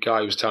 Greek guy,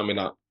 who was telling me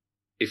that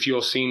if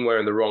you're seen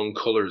wearing the wrong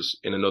colours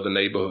in another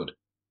neighbourhood,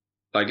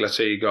 like let's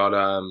say you got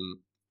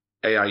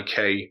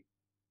AIK,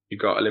 you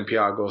got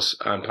Olympiakos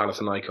and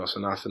Panathinaikos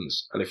in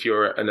Athens, and if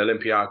you're an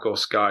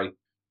Olympiakos guy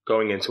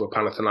going into a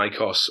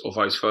Panathinaikos or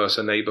vice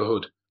versa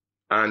neighbourhood,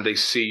 and they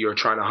see you're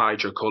trying to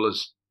hide your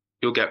colours,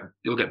 you'll get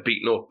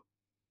beaten up.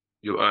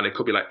 And it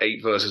could be like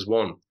 8 versus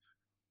 1.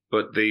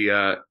 But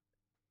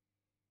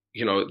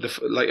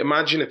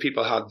imagine if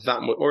people had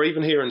that much, or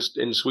even here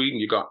in Sweden,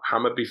 you got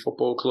Hammarby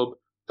Football Club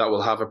that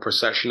will have a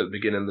procession at the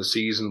beginning of the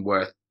season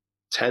where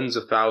tens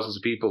of thousands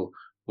of people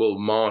will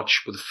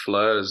march with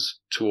flares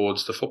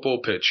towards the football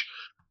pitch.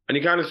 And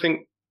you kind of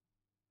think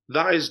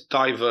that is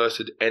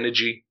diverted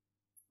energy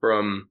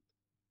from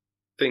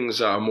things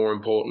that are more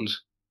important.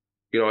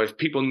 You know, if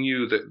people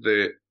knew that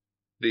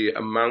the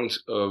amount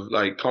of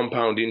like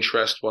compound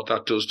interest, what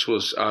that does to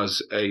us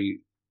as a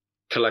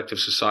collective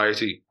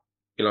society,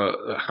 you know,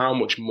 how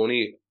much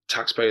money,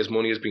 taxpayers'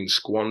 money, is being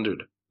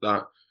squandered.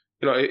 That,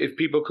 you know, if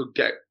people could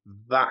get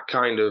that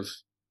kind of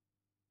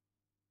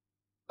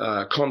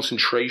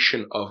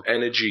concentration of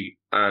energy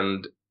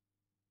and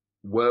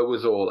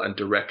wherewithal and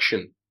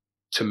direction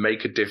to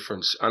make a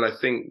difference. And I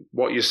think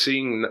what you're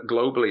seeing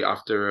globally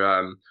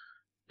after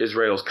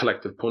Israel's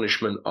collective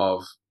punishment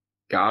of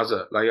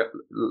Gaza,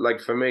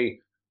 like for me,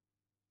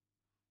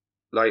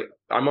 like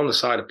I'm on the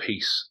side of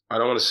peace. I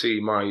don't want to see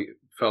my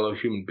fellow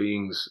human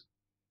beings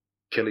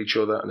kill each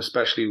other, and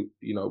especially,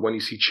 you know, when you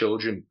see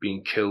children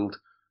being killed.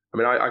 I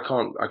mean, I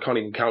can't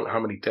even count how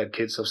many dead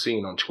kids I've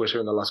seen on Twitter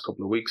in the last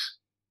couple of weeks,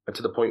 and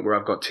to the point where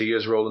I've got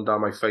tears rolling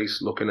down my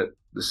face looking at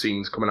the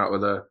scenes coming out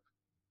of there.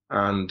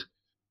 And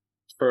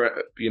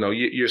for, you know,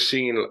 you're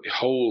seeing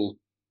whole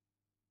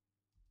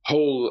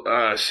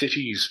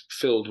cities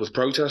filled with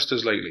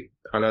protesters lately,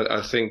 and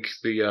I think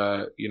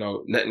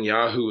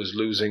Netanyahu is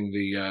losing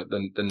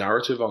the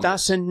narrative on.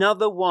 That's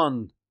another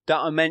one that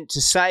I meant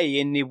to say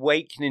in the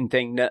awakening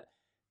thing, that,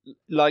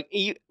 like,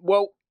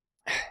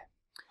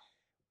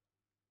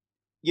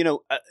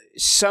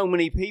 so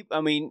many people.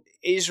 I mean,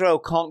 Israel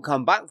can't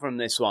come back from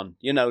this one.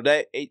 You know,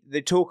 they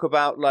talk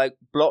about like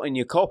blotting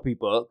your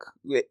copybook.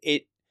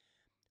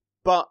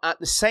 But at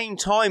the same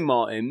time,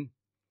 Martin,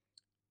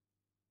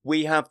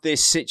 we have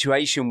this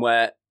situation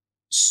where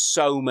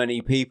so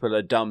many people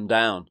are dumbed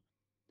down.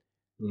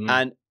 Mm.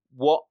 And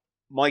what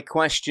my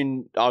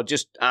question I'll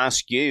just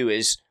ask you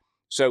is,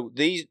 so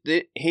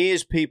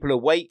here's people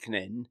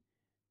awakening,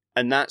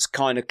 and that's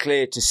kind of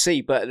clear to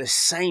see. But at the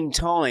same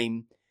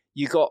time,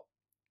 you got,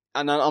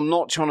 and I'm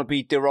not trying to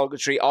be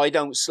derogatory, I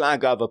don't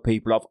slag other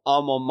people off.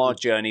 I'm on my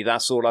journey.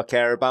 That's all I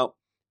care about.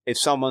 If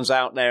someone's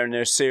out there and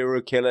they're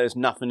serial killers,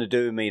 nothing to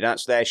do with me.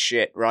 That's their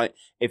shit, right?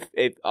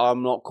 If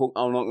I'm not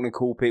going to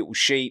call people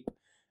sheep.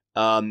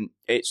 I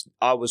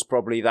was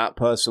probably that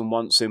person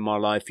once in my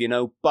life, you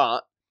know.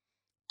 But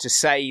to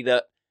say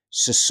that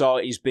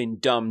society's been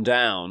dumbed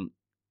down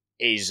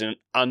is an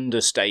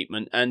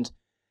understatement. And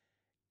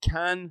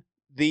can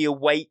the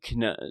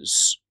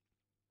awakeners,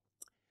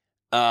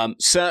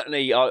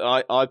 certainly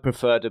I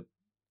prefer to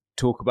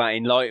talk about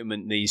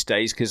enlightenment these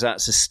days because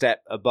that's a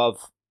step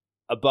above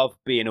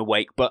being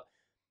awake. But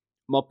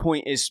my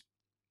point is,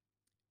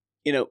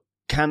 you know,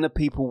 can the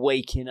people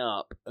waking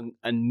up and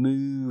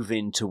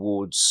moving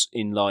towards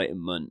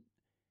enlightenment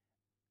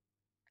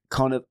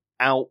kind of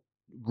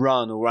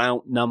outrun or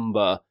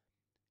outnumber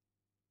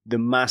the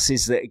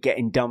masses that are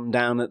getting dumbed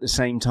down at the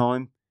same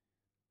time?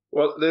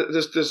 Well,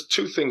 there's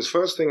two things.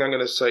 First thing I'm going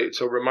to say,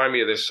 to remind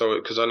me of this,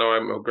 so because I know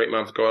I'm a great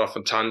man for going off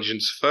on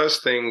tangents.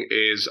 First thing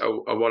is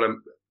I'm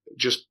going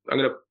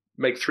to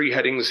make 3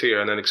 headings here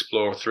and then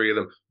explore 3 of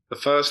them. The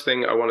first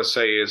thing I want to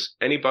say is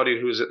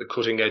anybody who is at the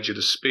cutting edge of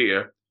the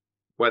spear,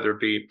 whether it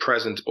be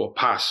present or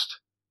past,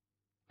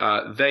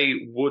 they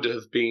would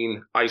have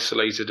been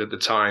isolated at the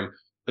time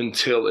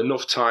until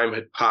enough time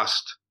had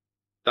passed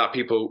that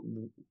people,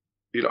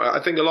 you know,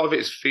 I think a lot of it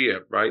is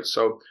fear, right?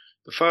 So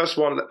the first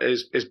one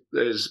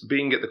is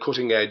being at the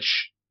cutting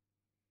edge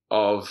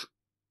of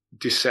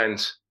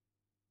dissent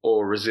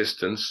or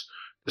resistance.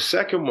 The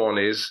second one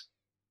is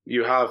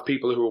you have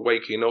people who are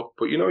waking up,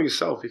 but you know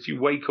yourself, if you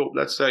wake up,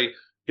 let's say,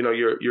 you know,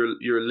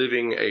 you're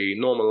living a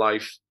normal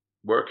life,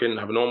 working,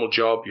 have a normal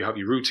job, you have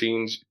your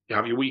routines, you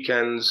have your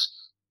weekends,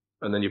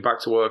 and then you're back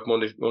to work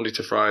Monday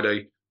to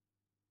Friday.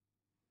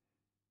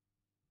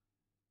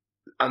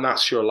 And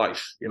that's your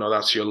life, you know,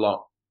 that's your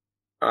lot.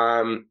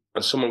 And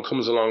someone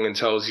comes along and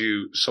tells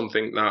you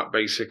something that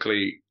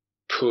basically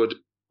could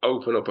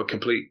open up a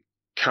complete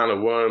can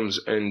of worms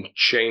and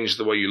change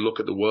the way you look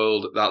at the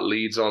world, that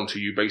leads on to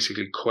you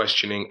basically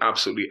questioning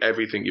absolutely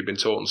everything you've been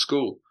taught in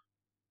school.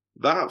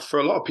 That, for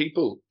a lot of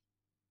people,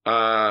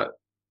 a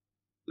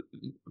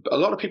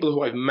lot of people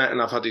who I've met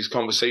and I've had these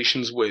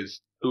conversations with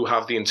who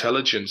have the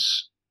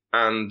intelligence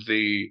and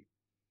the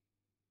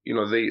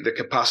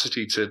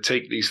capacity to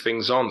take these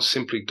things on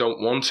simply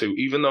don't want to,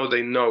 even though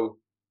they know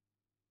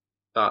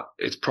that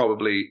it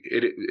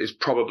is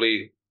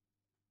probably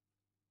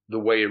the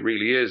way it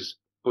really is,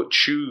 but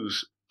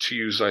choose to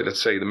use, like,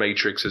 let's say, the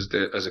Matrix as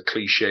a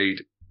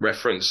cliched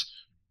reference.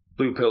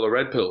 Blue pill or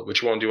red pill,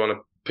 which one do you want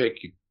to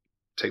pick? You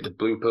take the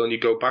blue pill and you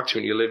go back to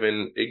it and you live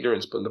in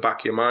ignorance, but in the back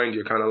of your mind,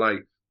 you're kind of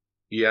like,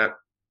 yeah.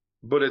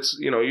 But it's,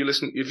 you know, you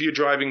listen, if you're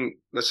driving,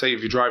 let's say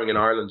if you're driving in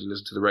Ireland, you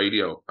listen to the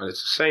radio and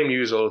it's the same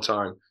news all the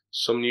time.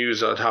 Some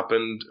news that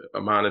happened,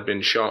 a man had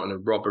been shot in a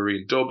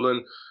robbery in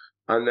Dublin,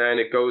 and then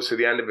it goes to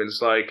the end of it,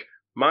 it's like,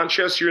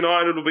 Manchester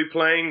United will be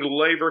playing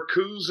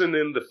Leverkusen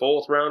in the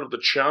 4th round of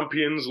the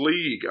Champions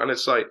League. And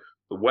it's like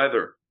the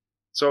weather.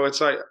 So it's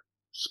like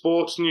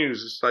sports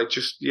news. It's like,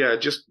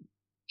 just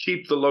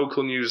keep the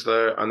local news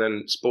there and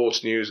then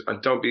sports news,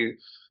 and don't be,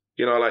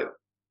 you know, like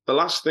the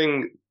last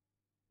thing,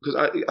 because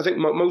I think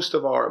most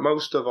of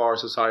our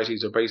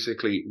societies are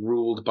basically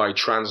ruled by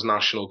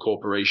transnational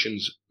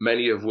corporations,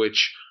 many of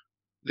which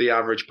the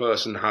average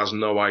person has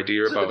no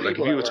idea about. Like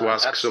if you were to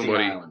ask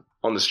somebody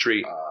on the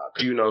street,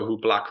 do you know who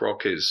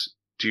BlackRock is?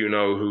 Do you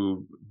know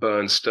who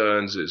Bear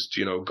Stearns is? Do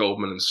you know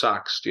Goldman and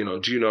Sachs? Do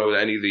you know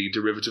any of the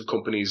derivative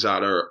companies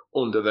that are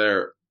under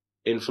their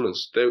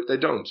influence? They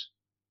don't.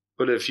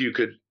 But if you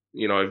could,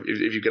 you know,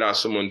 if you could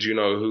ask someone, do you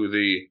know who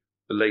the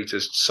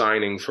latest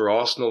signing for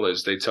Arsenal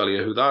is? They tell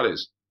you who that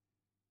is.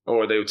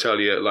 Or they would tell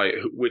you, like,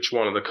 which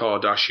one of the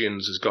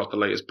Kardashians has got the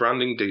latest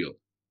branding deal.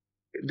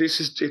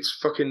 It's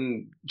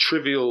fucking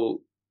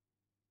trivial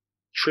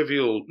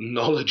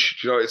knowledge.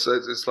 You know, it's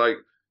like,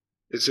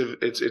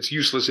 it's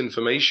useless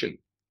information.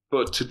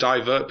 But to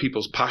divert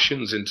people's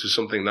passions into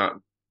something that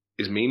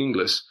is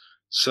meaningless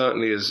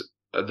certainly is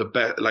the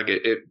best. Like,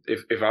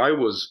 if I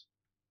was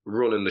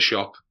running the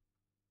shop,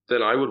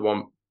 then I would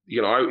want,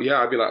 you know,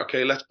 I'd be like,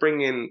 okay, let's bring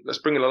in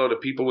a lot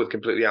of people with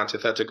completely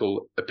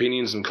antithetical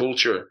opinions and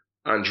culture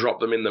and drop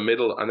them in the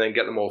middle and then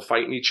get them all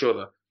fighting each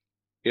other.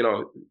 You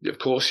know, of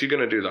course you're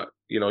going to do that.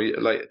 You know,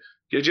 like,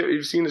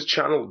 you've seen this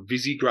channel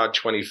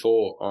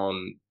Visegrad24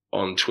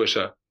 on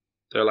Twitter.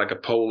 They're like a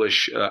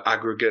Polish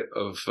aggregate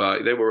of,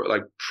 they were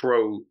like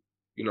pro,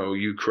 you know,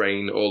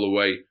 Ukraine all the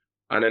way.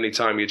 And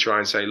anytime you try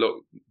and say,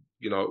 look,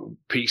 you know,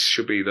 peace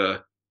should be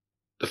the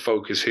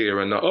focus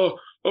here, and not, oh,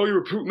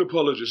 you're a Putin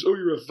apologist, oh,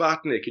 you're a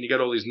Vatnik, and you get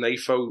all these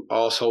NAFO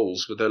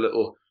arseholes with their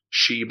little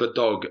Shiba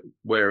dog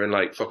wearing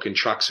like fucking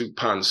tracksuit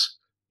pants,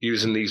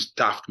 using these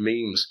daft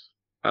memes.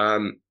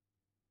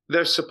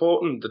 They're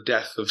supporting the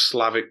death of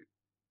Slavic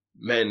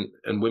men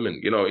and women,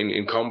 you know,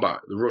 in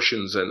combat, the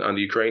Russians and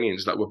the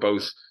Ukrainians that were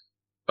both,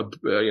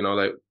 you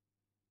know,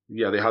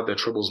 they had their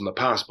troubles in the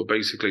past, but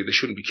basically they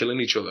shouldn't be killing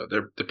each other.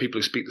 They're the people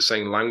who speak the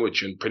same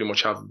language and pretty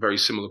much have very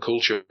similar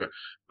culture.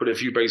 But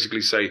if you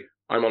basically say,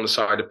 I'm on the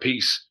side of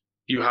peace,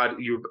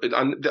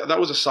 and that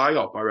was a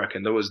psyop, I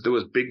reckon. There was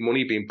big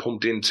money being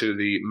pumped into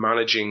the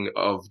managing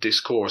of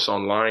discourse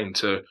online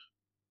to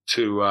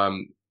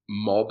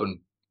mob and,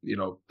 you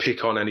know,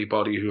 pick on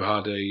anybody who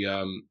had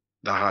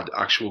that had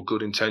actual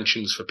good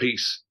intentions for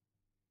peace.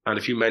 And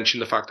if you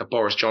mention the fact that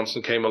Boris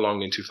Johnson came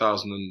along in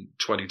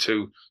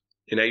 2022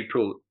 in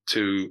April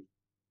to,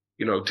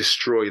 you know,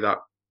 destroy that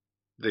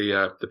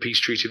the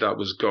peace treaty that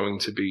was going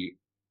to be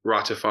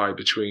ratified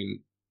between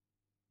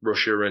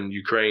Russia and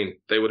Ukraine,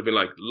 they would have been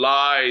like,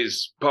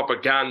 lies,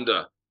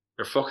 propaganda.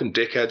 They're fucking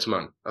dickheads,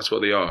 man. That's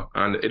what they are.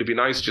 And it'd be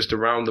nice just to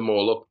round them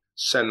all up,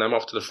 send them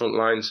off to the front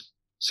lines,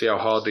 see how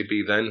hard they'd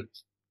be then,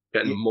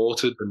 getting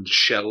mortared and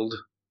shelled.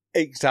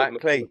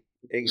 Exactly.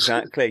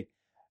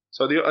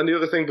 So the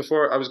other thing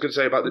before I was going to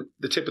say about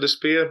the tip of the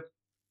spear,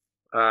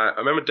 I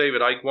remember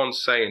David Icke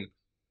once saying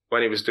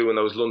when he was doing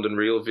those London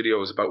Real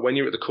videos about when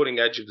you're at the cutting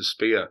edge of the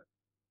spear,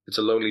 it's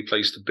a lonely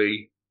place to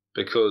be,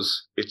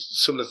 because it's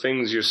some of the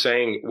things you're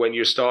saying when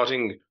you're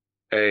starting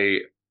a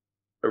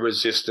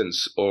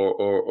resistance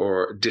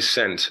or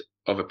dissent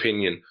of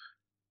opinion.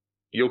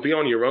 You'll be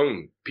on your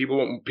own. People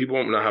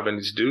won't have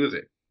anything to do with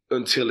it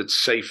until it's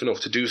safe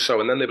enough to do so,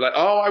 and then they'll be like,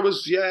 "Oh, I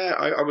was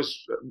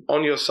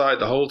on your side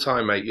the whole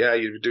time, mate. Yeah,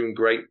 you were doing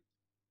great."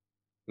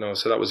 No,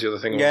 so that was the other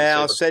thing.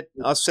 Yeah,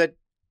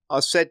 I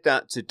said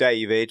that to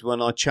David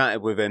when I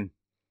chatted with him.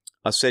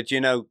 I said,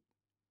 you know,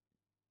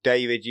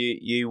 David,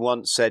 you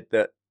once said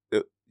that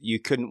you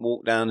couldn't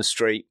walk down the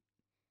street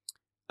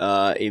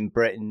in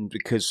Britain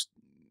because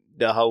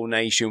the whole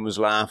nation was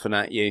laughing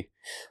at you.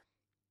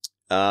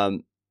 I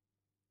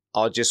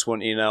just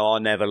want you to know I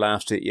never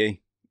laughed at you.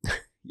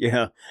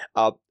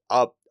 I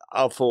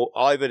thought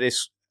either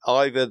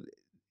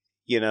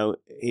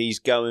he's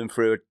going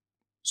through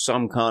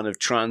some kind of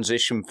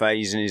transition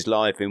phase in his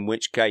life, in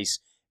which case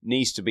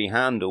needs to be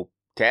handled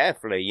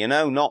carefully,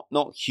 not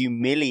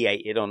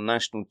humiliated on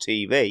national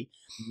TV.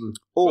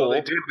 Or, well,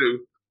 they did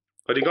do,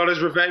 but he got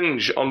his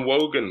revenge on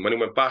Wogan when he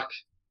went back.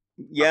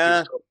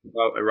 Yeah,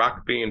 about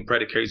Iraq being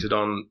predicated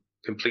on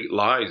complete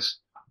lies.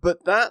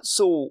 But that's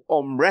all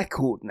on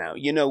record now.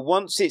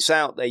 Once it's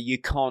out there, you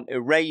can't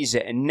erase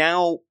it. And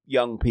now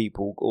young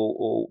people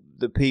or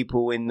the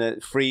people in the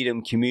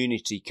freedom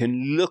community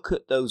can look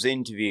at those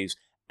interviews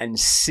and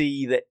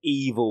see the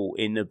evil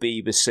in the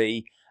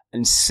BBC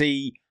and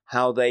see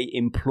how they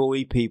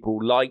employ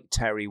people like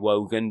Terry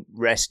Wogan,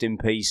 rest in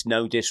peace,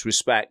 no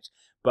disrespect,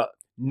 but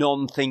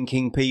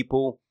non-thinking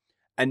people.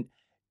 And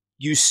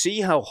you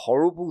see how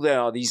horrible they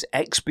are, these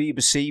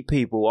ex-BBC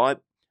people.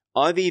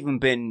 I've even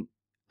been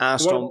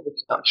asked on... The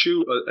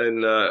statue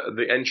in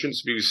the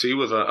entrance of BBC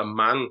was a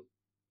man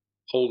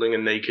holding a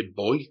naked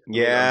boy.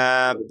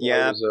 Yeah. It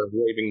was a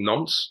raving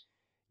nonce.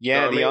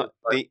 Yeah, You know what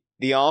I mean?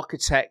 the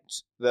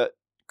architect that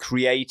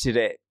created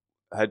it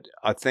had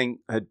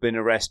been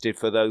arrested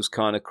for those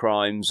kind of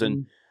crimes, just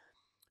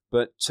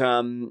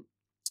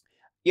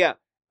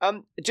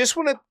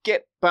want to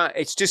get back.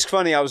 It's just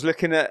funny. I was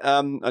looking at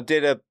I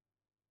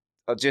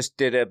just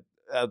did a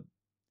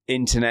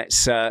internet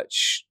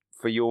search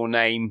for your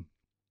name.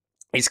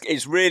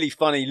 It's really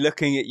funny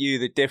looking at you,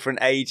 the different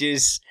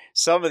ages.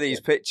 Some of these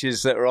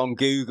pictures that are on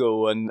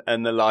Google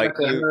and the like.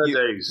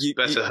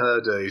 Better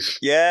her days.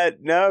 Yeah,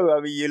 no,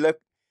 I mean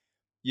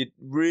you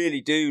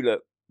really do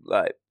look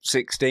like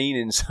 16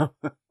 in some.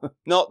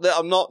 Not that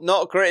I'm not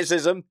a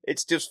criticism.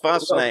 It's just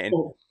fascinating.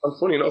 And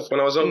funny enough, when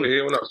I was over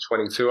here when I was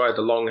 22, I had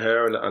the long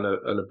hair and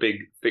a big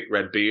thick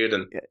red beard,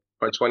 and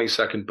my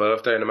 22nd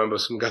birthday, and I remember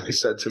some guy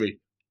said to me,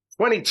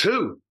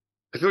 22?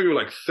 I thought you were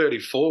like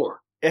 34.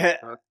 Yeah.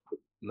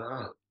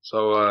 No.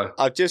 So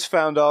I've just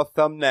found our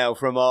thumbnail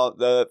from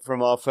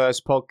our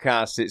first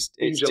podcast. It's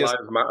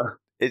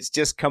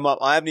just come up.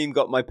 I haven't even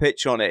got my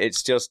pitch on it.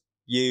 It's just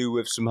you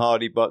with some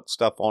Hardy Buck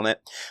stuff on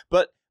it.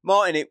 But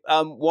Martin,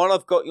 while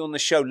I've got you on the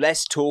show,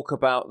 let's talk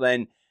about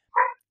then.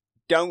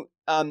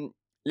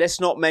 Let's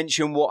not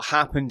mention what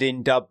happened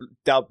in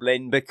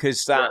Dublin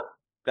because that.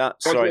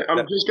 Sorry,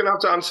 I'm just gonna have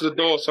to answer the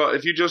door. So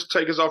if you just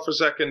take us off for a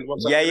second.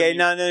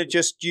 No.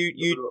 Just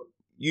you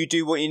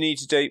do what you need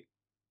to do.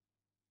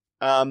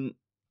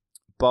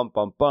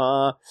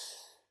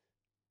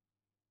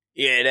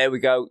 Yeah, there we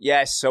go.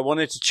 Yes, I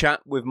wanted to chat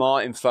with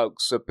Martin,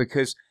 folks,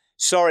 because,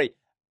 sorry,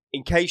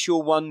 in case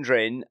you're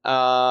wondering,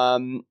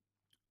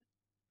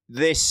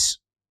 this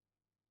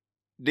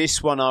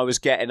one I was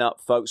getting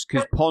up, folks,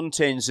 because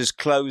Pontins has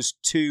closed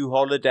two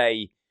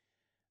holiday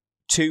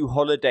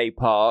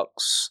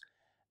parks,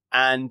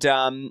 and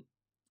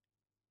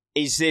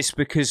is this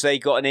because they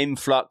got an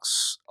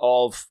influx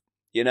of,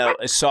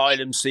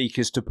 asylum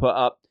seekers to put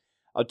up?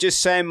 I'll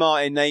just say,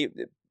 Martin,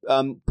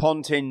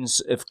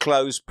 Pontins have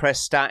closed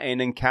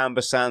Prestatyn and Camber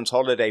Sands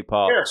holiday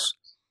parks.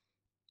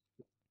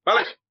 Here.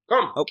 Alex,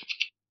 come. Oh.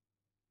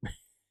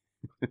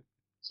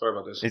 Sorry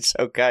about this. It's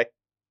okay.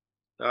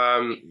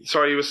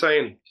 Sorry, you were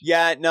saying?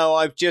 Yeah, no,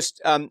 I've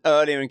just,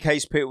 earlier, in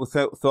case people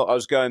thought I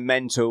was going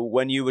mental,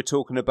 when you were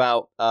talking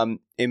about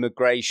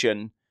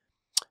immigration,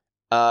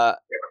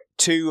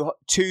 two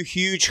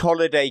huge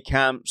holiday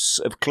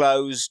camps have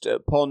closed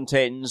at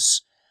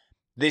Pontins.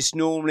 This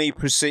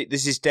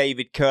is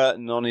David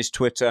Curtin on his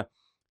Twitter.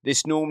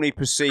 This normally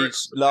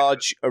precedes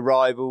large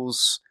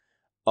arrivals.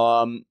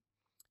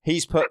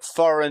 He's put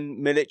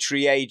foreign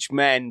military-age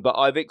men, but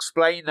I've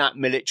explained that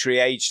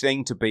military-age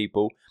thing to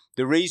people.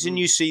 The reason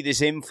you see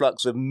this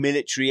influx of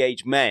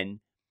military-age men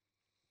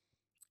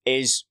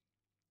is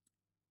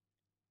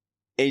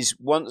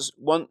once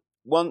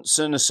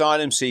an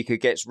asylum seeker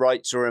gets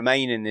right to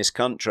remain in this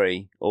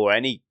country, or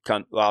any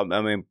country, well,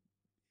 I mean,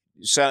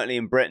 certainly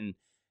in Britain,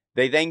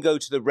 they then go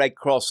to the Red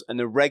Cross, and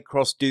the Red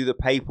Cross do the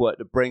paperwork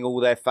to bring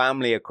all their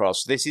family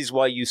across. This is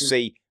why you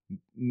see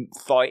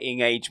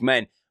fighting age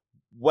men,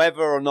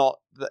 whether or not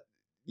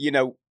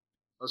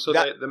So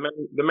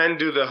the men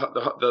do the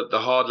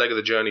hard leg of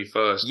the journey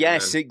first.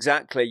 Yes,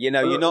 exactly. You're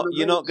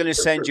not going to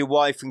send your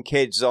wife and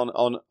kids on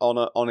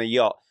a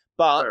yacht.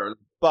 But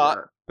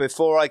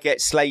before I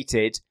get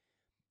slated,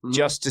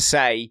 just to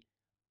say,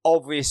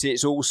 obviously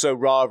it's also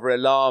rather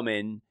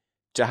alarming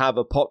to have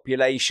a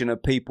population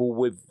of people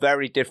with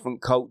very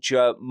different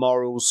culture,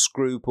 morals,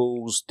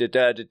 scruples,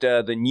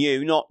 than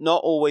you. Not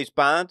always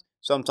bad,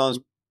 sometimes,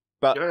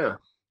 but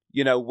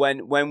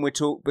when we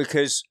talk,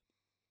 because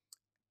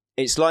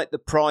it's like the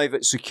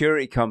private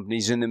security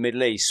companies in the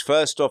Middle East.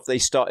 First off, they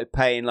started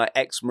paying like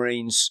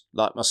ex-Marines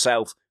like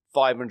myself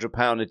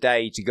 £500 a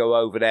day to go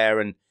over there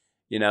and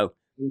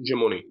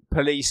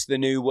police the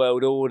New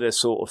World Order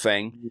sort of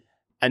thing.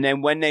 And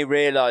then when they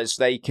realised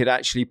they could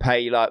actually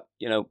pay like,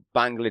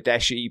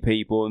 Bangladeshi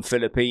people and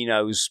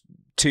Filipinos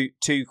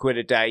 £2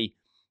 a day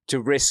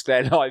to risk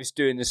their lives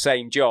doing the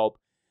same job.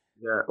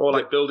 Yeah, or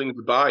like building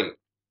Dubai,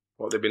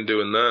 what they've been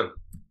doing there.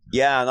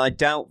 Yeah, and I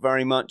doubt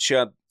very much.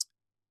 I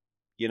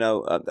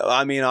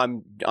mean,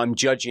 I'm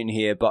judging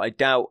here, but I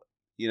doubt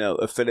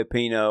a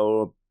Filipino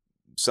or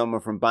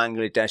someone from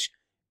Bangladesh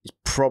is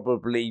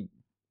probably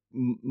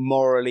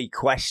morally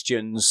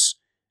questions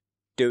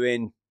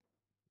doing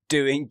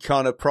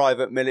kind of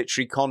private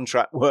military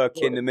contract work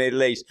in the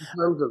Middle East. In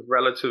terms of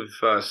relative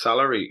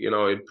salary,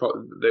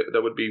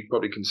 that would be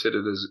probably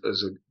considered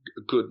as a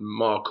good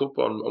markup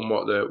on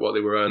what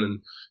they were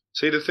earning.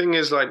 See, the thing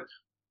is, like,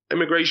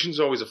 immigration is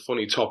always a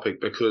funny topic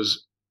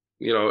because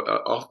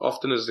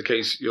often is the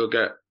case, you'll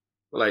get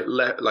like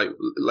left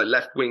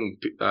wing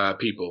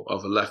people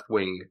of a left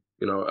wing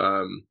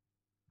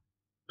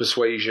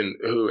persuasion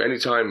who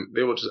anytime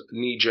they will just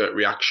knee jerk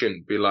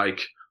reaction be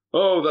like,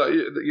 oh, that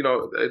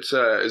it's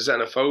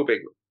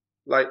xenophobic.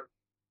 Like,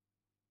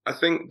 I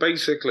think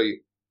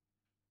basically,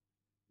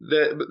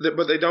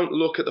 but they don't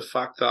look at the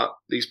fact that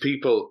these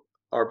people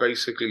are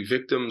basically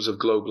victims of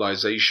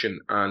globalization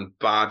and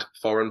bad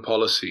foreign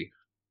policy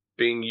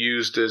being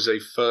used as a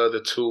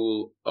further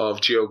tool of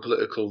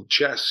geopolitical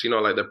chess.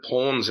 Like they're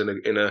pawns in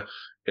a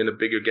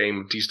bigger game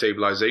of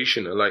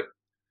destabilization. And like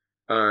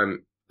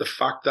the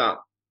fact that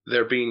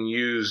they're being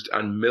used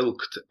and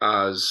milked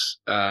as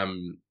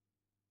part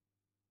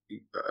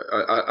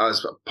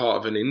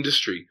of an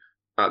industry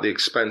at the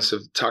expense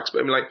of tax. I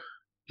mean, like,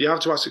 you have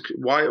to ask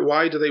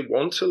why do they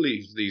want to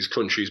leave these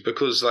countries?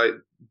 Because like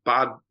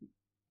bad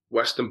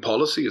Western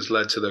policy has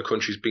led to their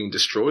countries being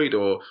destroyed,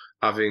 or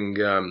having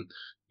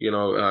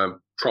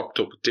propped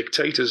up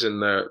dictators in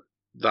there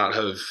that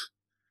have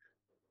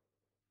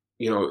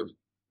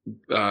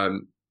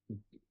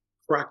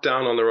cracked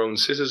down on their own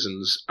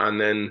citizens and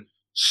then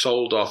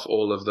sold off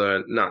all of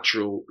their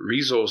natural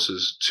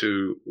resources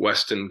to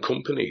Western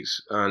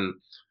companies. And,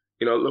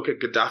 look at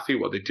Gaddafi,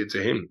 what they did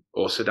to him,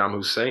 or Saddam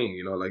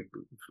Hussein. Like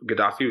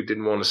Gaddafi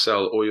didn't want to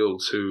sell oil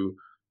to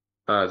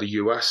the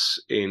US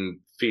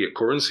in fiat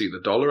currency, the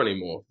dollar,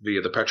 anymore,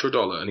 via the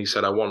petrodollar. And he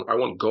said, I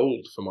want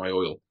gold for my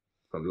oil.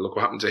 And look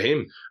what happened to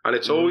him. And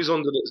it's always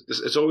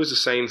it's always the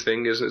same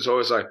thing, isn't it? It's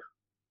always like,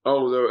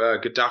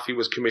 Gaddafi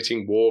was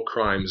committing war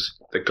crimes.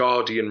 The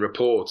Guardian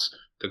reports,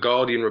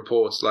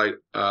 like,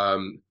 I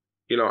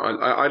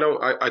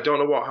don't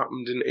know what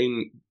happened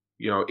in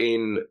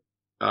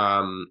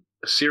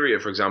Syria,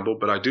 for example,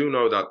 but I do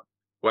know that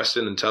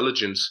Western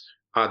intelligence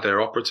had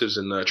their operatives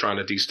in there trying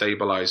to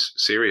destabilize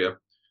Syria.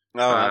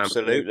 Oh,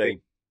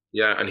 absolutely.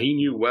 Yeah, and he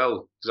knew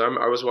well, because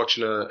I was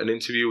watching an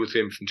interview with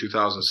him from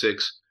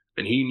 2006,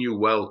 and he knew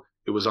well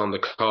it was on the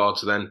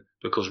cards then,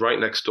 because right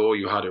next door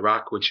you had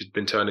Iraq, which had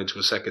been turned into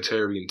a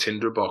sectarian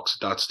tinderbox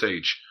at that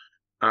stage.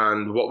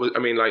 And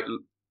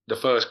the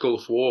first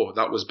Gulf War,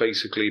 that was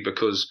basically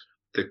because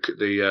the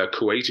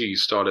Kuwaitis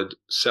started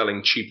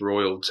selling cheaper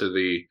oil to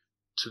the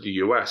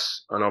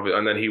US,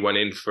 and then he went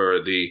in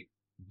for the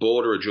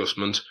border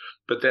adjustment.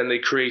 But then they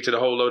created a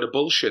whole load of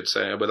bullshit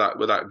with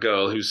that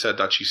girl who said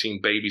that she's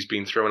seen babies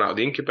being thrown out of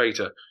the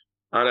incubator.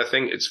 And I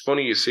think it's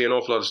funny, you see an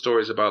awful lot of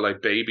stories about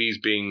like babies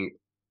being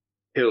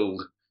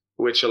killed,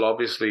 which will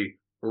obviously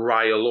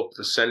rile up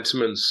the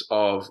sentiments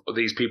of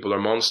these people are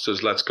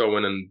monsters. Let's go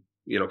in and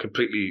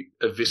completely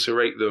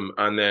eviscerate them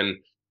and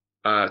then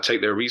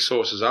take their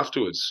resources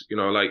afterwards.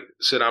 Like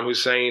Saddam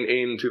Hussein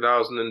in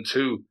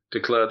 2002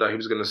 declared that he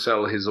was going to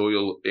sell his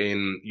oil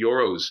in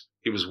euros.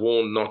 He was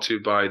warned not to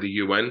by the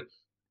UN.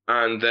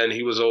 And then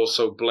he was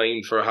also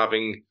blamed for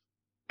having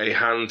a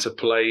hand to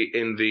play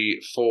in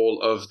the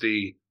fall of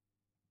the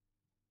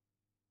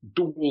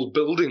dual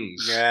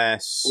buildings.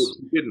 Yes.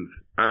 He didn't.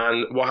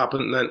 And what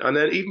happened then? And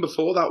then even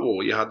before that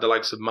war, you had the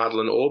likes of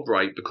Madeleine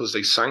Albright, because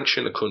they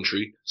sanctioned a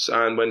country.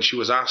 And when she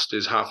was asked,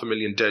 is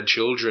 500,000 dead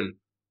children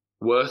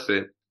worth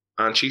it?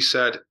 And she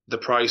said the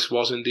price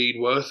was indeed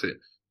worth it.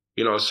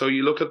 So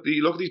you look at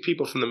these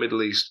people from the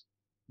Middle East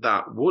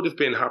that would have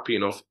been happy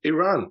enough.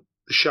 Iran,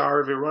 the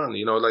Shah of Iran,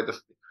 like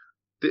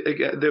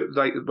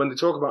when they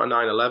talk about a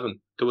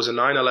 9/11, there was a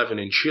 9/11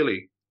 in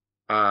Chile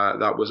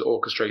that was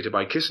orchestrated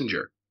by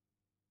Kissinger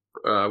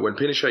when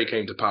Pinochet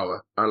came to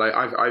power. And like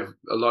I've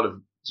a lot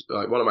of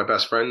one of my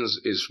best friends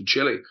is from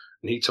Chile,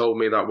 and he told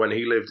me that when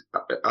he lived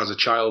as a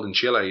child in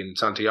Chile in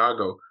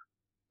Santiago,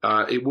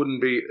 it wouldn't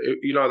be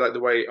like the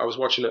way I was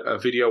watching a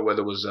video where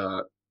there was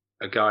a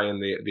guy in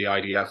the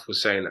IDF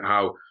was saying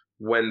how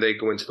when they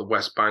go into the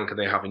West Bank and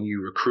they have a new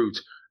recruit,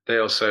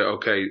 they'll say,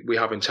 okay, we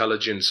have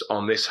intelligence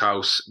on this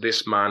house,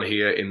 this man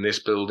here in this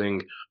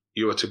building.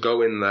 You are to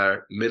go in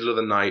there, middle of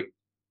the night,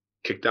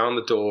 kick down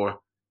the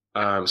door,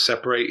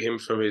 separate him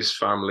from his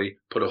family,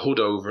 put a hood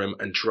over him,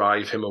 and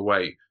drive him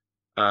away.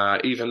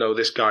 Even though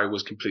this guy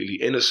was completely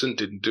innocent,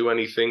 didn't do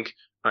anything.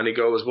 And he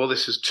goes, well,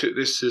 this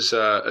is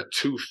a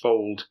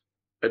twofold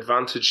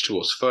advantage to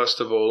us. First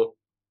of all,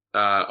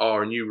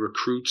 our new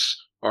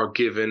recruits are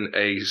given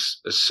a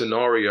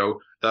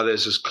scenario that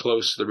is as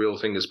close to the real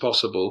thing as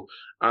possible.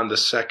 And the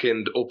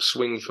second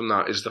upswing from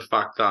that is the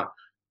fact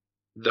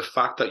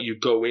that you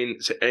go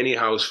into any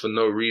house for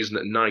no reason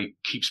at night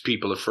keeps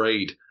people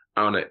afraid.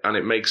 and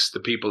it makes the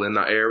people in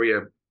that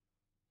area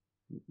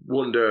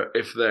wonder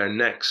if they're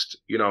next.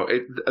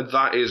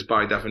 That is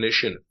by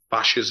definition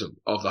fascism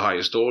of the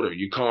highest order.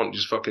 You can't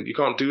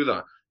do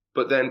that.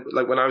 But then,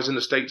 like when I was in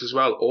the States as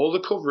well, all the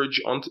coverage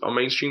on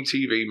mainstream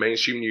TV,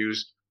 mainstream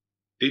news,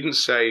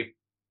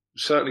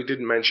 certainly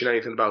didn't mention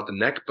anything about the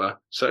Nekba,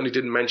 certainly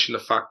didn't mention the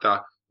fact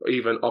that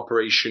even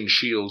Operation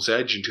Shield's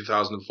Edge in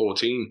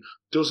 2014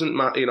 doesn't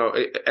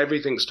matter.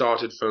 Everything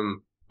started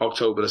from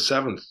October the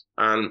 7th.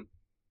 And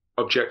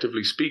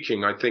objectively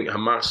speaking, I think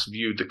Hamas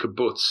viewed the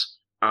kibbutz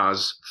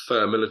as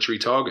fair military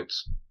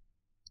targets.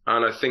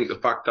 And I think the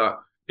fact that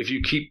if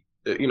you keep,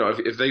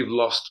 if they've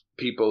lost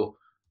people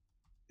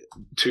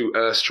to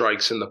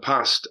airstrikes in the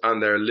past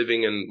and they're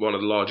living in one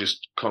of the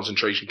largest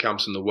concentration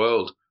camps in the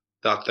world,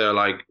 that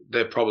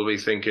they're probably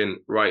thinking,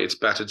 right, it's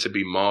better to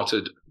be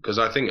martyred, because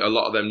I think a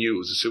lot of them knew it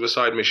was a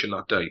suicide mission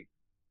that day.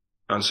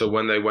 And so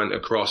when they went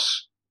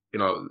across,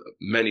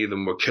 many of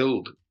them were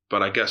killed,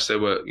 but I guess they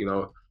were, they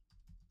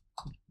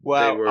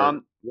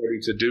were ready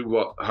to do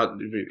what had,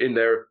 in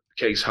their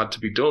case, had to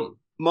be done.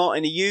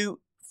 Martin, are you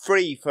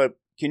free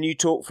can you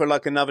talk for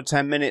like another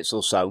 10 minutes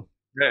or so?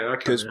 Yeah, I can.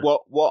 Because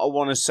what I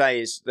want to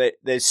say is that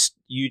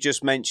you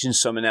just mentioned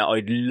something that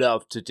I'd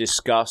love to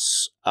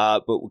discuss,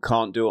 but we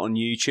can't do it on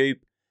YouTube,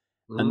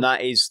 and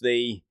that is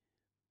the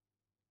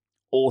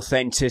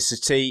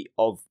authenticity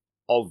of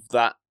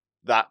that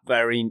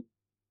very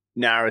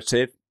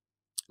narrative.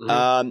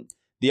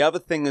 The other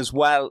thing as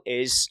well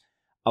is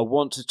I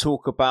want to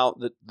talk about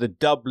the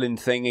Dublin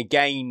thing.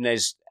 Again,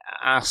 there's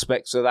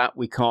aspects of that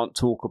we can't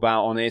talk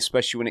about on here,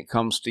 especially when it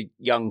comes to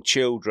young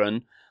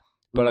children.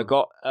 But I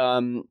got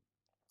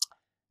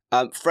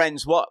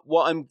friends, what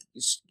I'm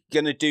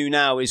going to do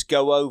now is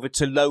go over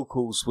to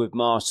Locals with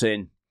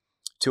Martin,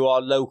 to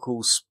our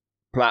Locals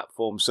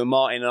platform, so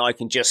Martin and I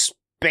can just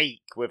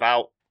speak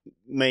without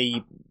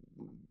me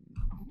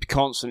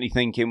constantly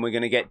thinking we're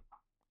going to get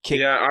kicked.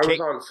 Yeah, I was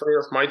on, funny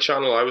enough, my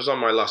channel, I was on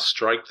my last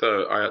strike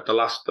though.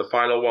 The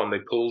final one, they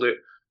pulled it,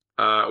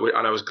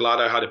 and I was glad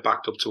I had it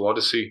backed up to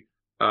Odyssey.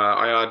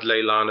 I had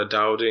Leilana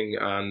Dowding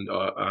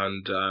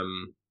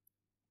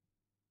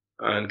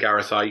and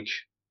Gareth Ike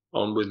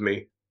on with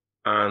me.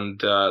 And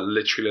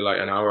literally like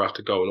an hour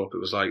after going up, it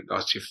was like,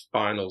 that's your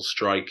final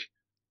strike.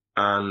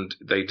 And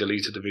they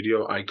deleted the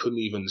video. I couldn't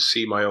even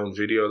see my own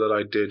video that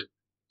I did.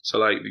 So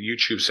like the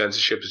YouTube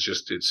censorship is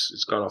just,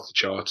 it's gone off the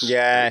charts.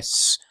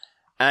 Yes.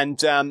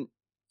 And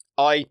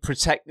I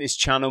protect this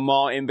channel,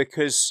 Martin,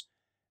 because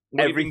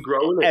you've been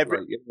growing it,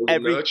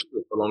 nurtured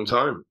it for a long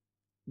time.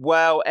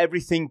 Well,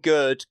 everything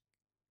good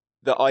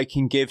that I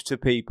can give to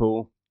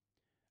people,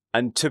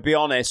 and to be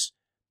honest,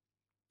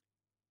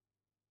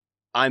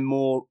 I'm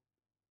more,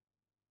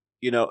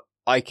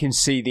 I can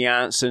see the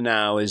answer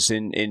now is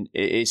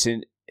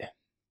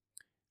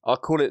I'll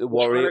call it the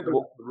warrior.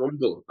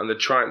 Rumble, and they're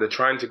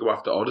trying to go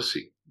after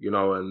Odyssey,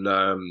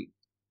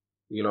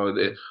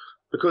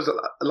 because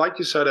like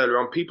you said earlier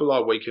on, people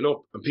are waking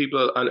up,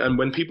 and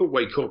when people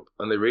wake up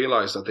and they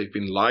realize that they've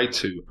been lied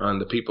to,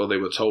 and the people they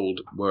were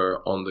told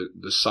were on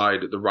the side,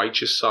 the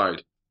righteous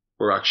side,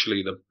 were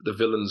actually the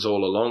villains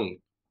all along.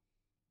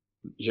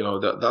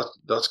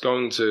 That's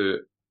going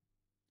to,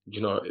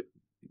 yeah,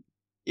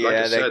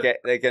 like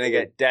they're going to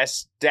get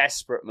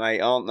desperate,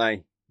 mate, aren't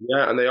they?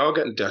 Yeah, and they are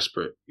getting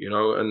desperate,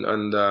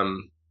 and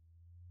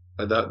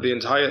that the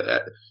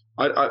entire,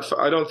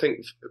 I don't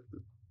think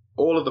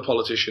all of the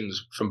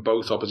politicians from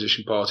both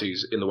opposition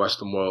parties in the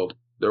Western world,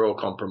 they're all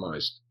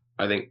compromised.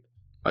 I think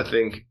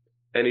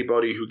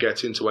anybody who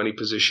gets into any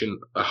position,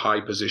 a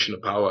high position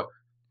of power,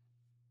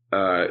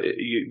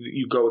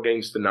 you go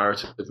against the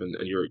narrative and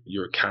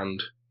you're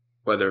canned,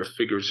 whether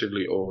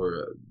figuratively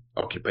or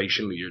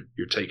occupationally,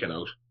 you're taken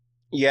out.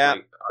 Yeah.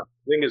 Like,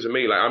 the thing is with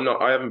me, like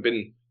I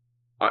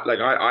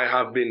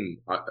have been,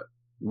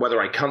 whether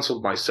I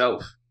cancelled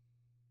myself,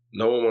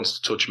 no one wants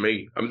to touch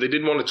me. I mean, they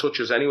didn't want to touch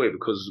us anyway,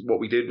 because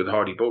what we did with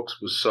Hardy Books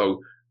was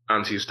so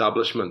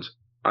anti-establishment,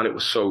 and it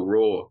was so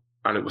raw,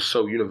 and it was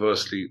so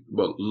universally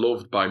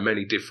loved by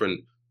many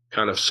different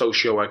kind of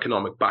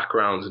socio-economic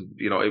backgrounds. And,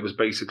 it was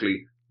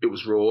basically, it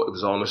was raw, it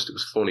was honest, it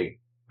was funny.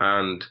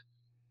 And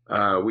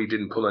we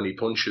didn't pull any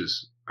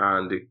punches,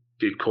 and it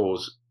did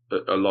cause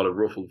a lot of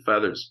ruffled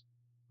feathers.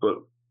 But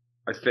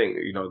I think,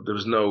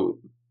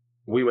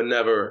 we were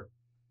never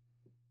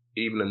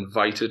even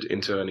invited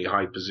into any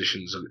high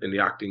positions in the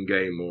acting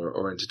game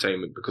or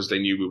entertainment, because they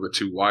knew we were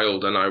too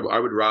wild. And I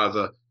would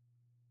rather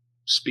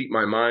speak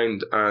my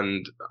mind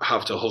and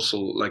have to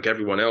hustle like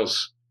everyone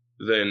else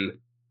than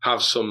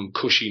have some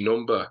cushy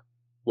number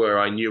where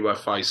I knew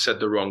if I said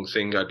the wrong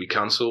thing, I'd be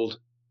cancelled.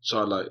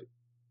 So I'd like,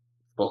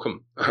 fuck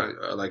 'em.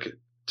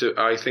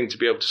 I think to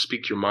be able to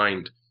speak your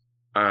mind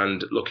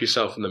and look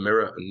yourself in the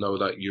mirror and know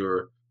that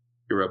you're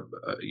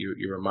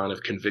a man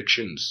of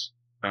convictions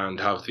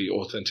and have the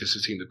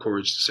authenticity and the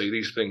courage to say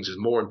these things is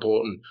more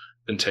important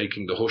than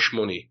taking the hush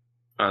money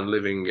and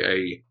living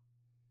a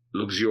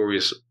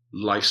luxurious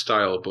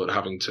lifestyle, but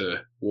having to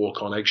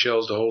walk on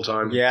eggshells the whole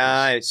time.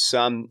 Yeah, it's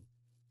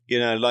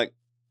like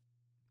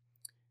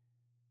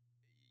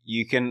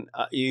you can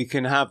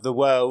have the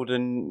world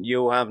and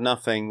you'll have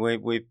nothing.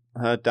 We've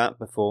heard that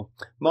before.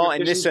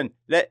 Martin, listen,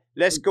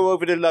 let's go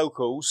over the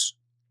locals.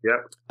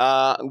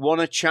 Yeah.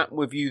 Want to chat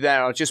with you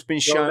there. I've just been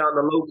shown down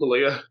the local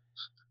here.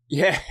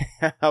 Yeah,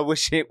 I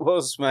wish it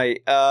was,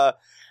 mate. I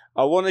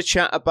want to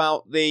chat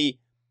about the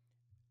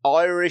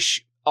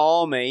Irish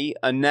Army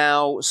are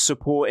now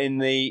supporting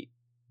the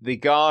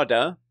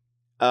Garda,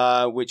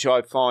 which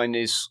I find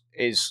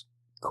is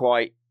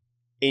quite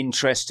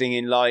interesting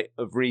in light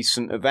of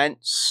recent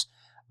events.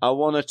 I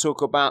want to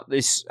talk about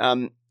this.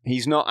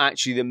 He's not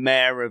actually the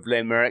mayor of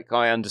Limerick,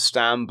 I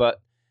understand,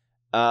 but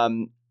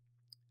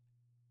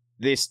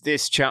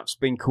this chap's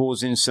been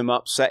causing some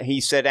upset. He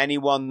said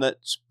anyone that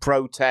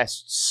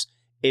protests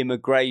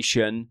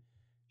immigration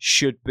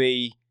should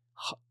be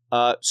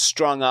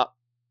strung up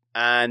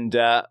and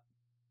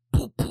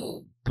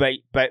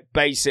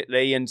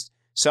basically, and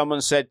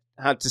someone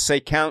had to say,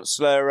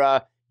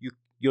 Councillor,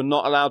 you're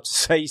not allowed to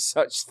say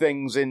such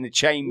things in the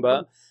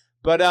chamber.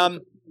 But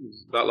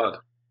that lad.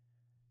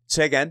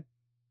 Say again.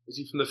 Is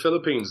he from the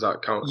Philippines?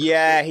 That councillor?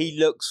 Yeah, he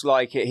looks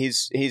like it.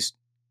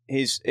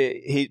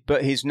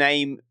 But his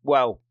name,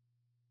 well,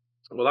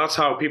 that's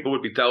how people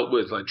would be dealt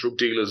with, like drug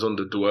dealers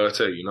under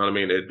Duarte. You know what I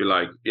mean? It'd be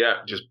like, yeah,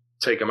 just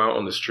take him out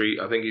on the street.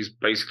 I think he's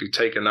basically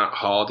taken that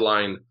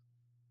hardline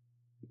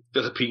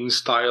Philippine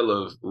style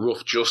of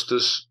rough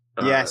justice.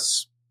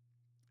 Yes.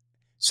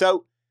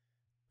 So,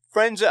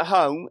 friends at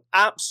home,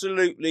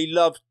 absolutely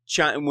love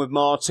chatting with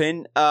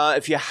Martin.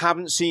 If you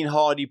haven't seen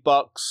Hardy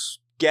Bucks,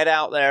 get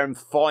out there and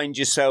find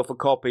yourself a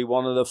copy.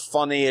 One of the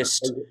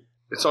funniest.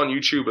 It's on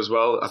YouTube as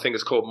well. I think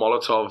it's called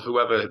Molotov.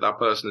 Whoever that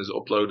person has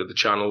uploaded the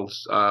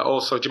channels.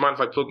 Also, do you mind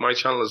if I plug my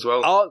channel as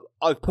well?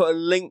 I've put a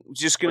link.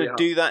 Just going to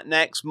do that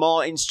next.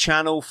 Martin's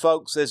channel,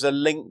 folks. There's a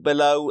link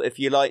below if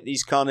you like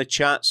these kind of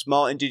chats.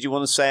 Martin, did you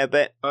want to say a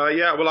bit?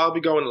 Yeah, well, I'll be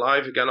going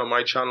live again on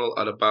my channel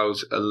at about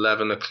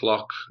 11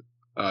 o'clock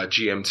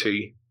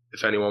GMT.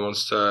 If anyone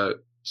wants to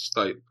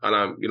stay, and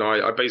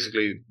I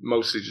basically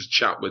mostly just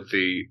chat with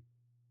the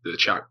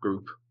chat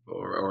group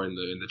or in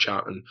the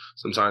chat, and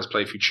sometimes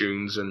play a few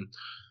tunes and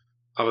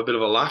have a bit of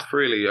a laugh.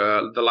 Really,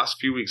 the last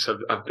few weeks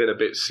have been a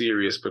bit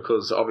serious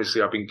because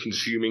obviously I've been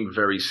consuming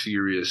very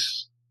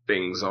serious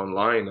things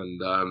online,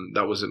 and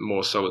that was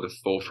more so at the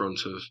forefront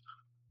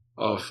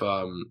of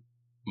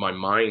my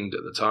mind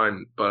at the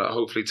time. But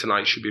hopefully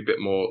tonight should be a bit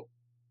more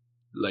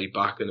laid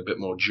back and a bit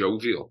more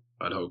jovial,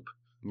 I'd hope.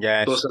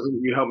 Yes. Plus, I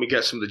think you helped me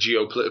get some of the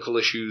geopolitical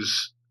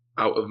issues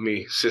out of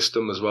me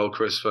system as well,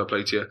 Chris. Fair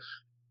play to you.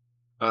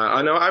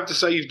 I know. I have to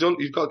say, you've done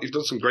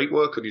some great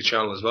work on your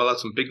channel as well. Had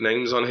some big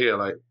names on here,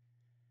 like.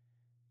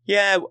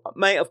 Yeah,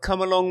 mate, I've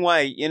come a long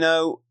way. You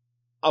know,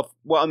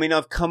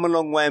 I've come a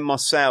long way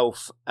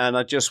myself, and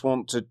I just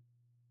want to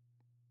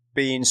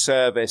be in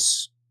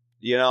service.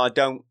 You know,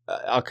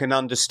 I can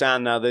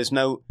understand now.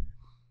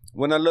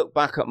 When I look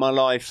back at my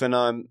life, and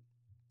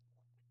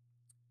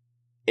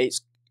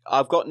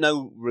I've got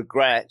no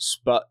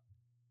regrets, but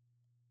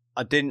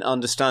I didn't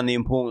understand the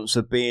importance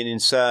of being in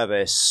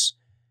service.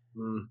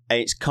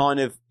 It's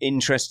kind of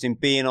interesting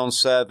being on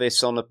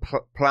service on a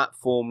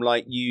platform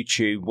like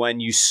YouTube when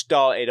you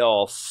started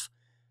off.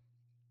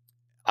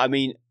 I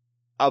mean,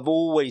 I've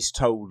always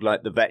told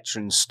like the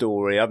veteran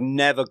story. I've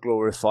never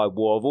glorified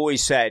war. I've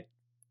always said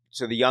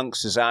to the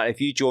youngsters out,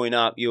 if you join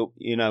up,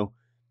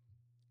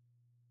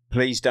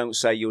 please don't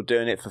say you're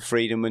doing it for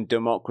freedom and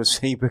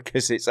democracy,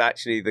 because it's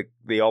actually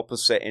the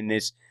opposite in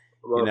this.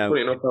 Well,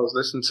 funny enough, I was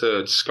listening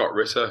to Scott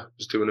Ritter,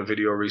 was doing a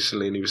video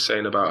recently, and he was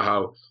saying about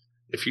how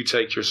if you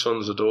take your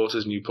sons or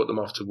daughters and you put them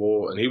off to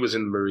war, and he was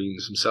in the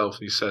Marines himself,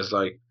 and he says,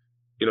 like,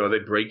 they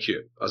break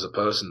you as a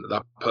person.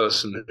 That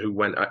person who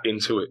went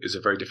into it is a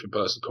very different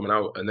person coming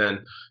out. And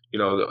then,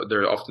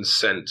 they're often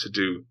sent to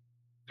do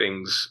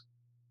things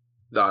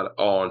that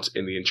aren't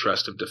in the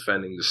interest of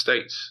defending the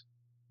state,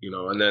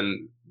 and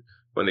then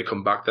when they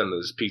come back, then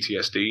there's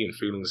PTSD and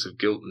feelings of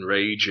guilt and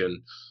rage,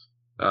 and,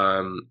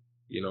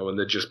 and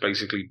they're just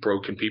basically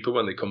broken people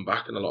when they come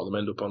back, and a lot of them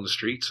end up on the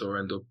streets or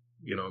end up,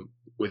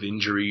 with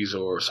injuries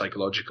or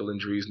psychological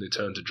injuries, and they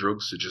turn to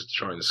drugs to just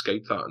try and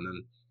escape that. And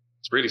then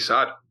it's really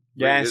sad.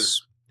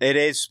 Yes, it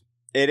is.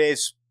 It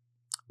is.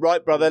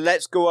 Right, brother,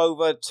 let's go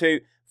over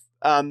to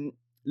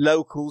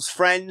locals.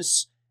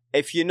 Friends,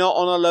 if you're not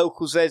on our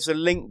locals, there's a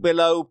link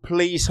below.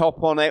 Please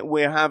hop on it.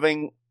 We're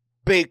having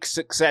big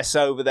success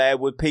over there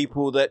with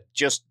people that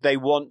they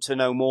want to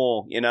know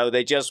more.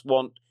 They just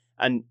want,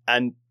 and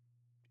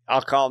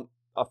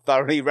I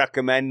thoroughly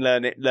recommend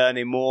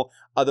learning more.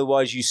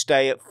 Otherwise, you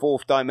stay at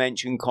fourth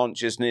dimension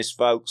consciousness,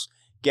 folks,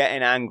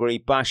 getting angry,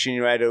 bashing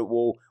your head at the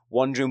wall,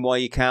 wondering why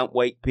you can't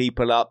wake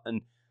people up.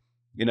 And,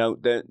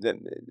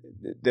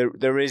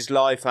 there is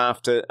life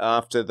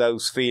after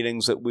those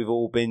feelings that we've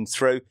all been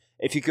through.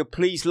 If you could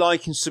please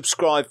like and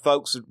subscribe,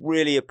 folks, I'd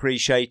really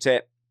appreciate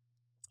it.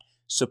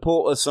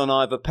 Support us on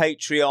either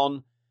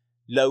Patreon,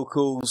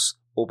 locals,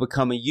 or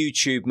become a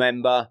YouTube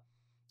member.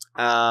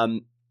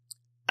 And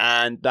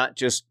that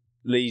just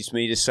leads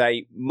me to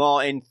say,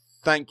 Martin,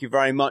 thank you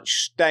very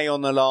much. Stay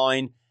on the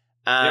line.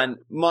 And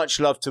much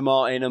love to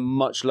Martin and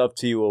much love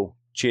to you all.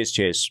 Cheers,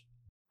 cheers.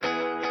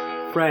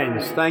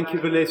 Friends, thank you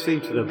for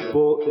listening to the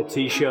Bought the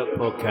T-Shirt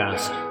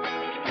podcast.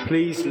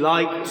 Please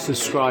like,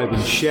 subscribe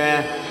and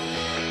share.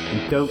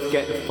 And don't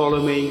forget to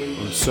follow me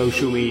on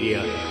social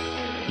media.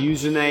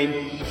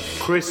 Username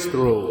Chris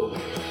Thrall.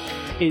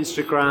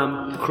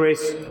 Instagram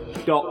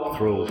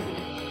chris.thrall.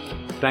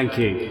 Thank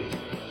you.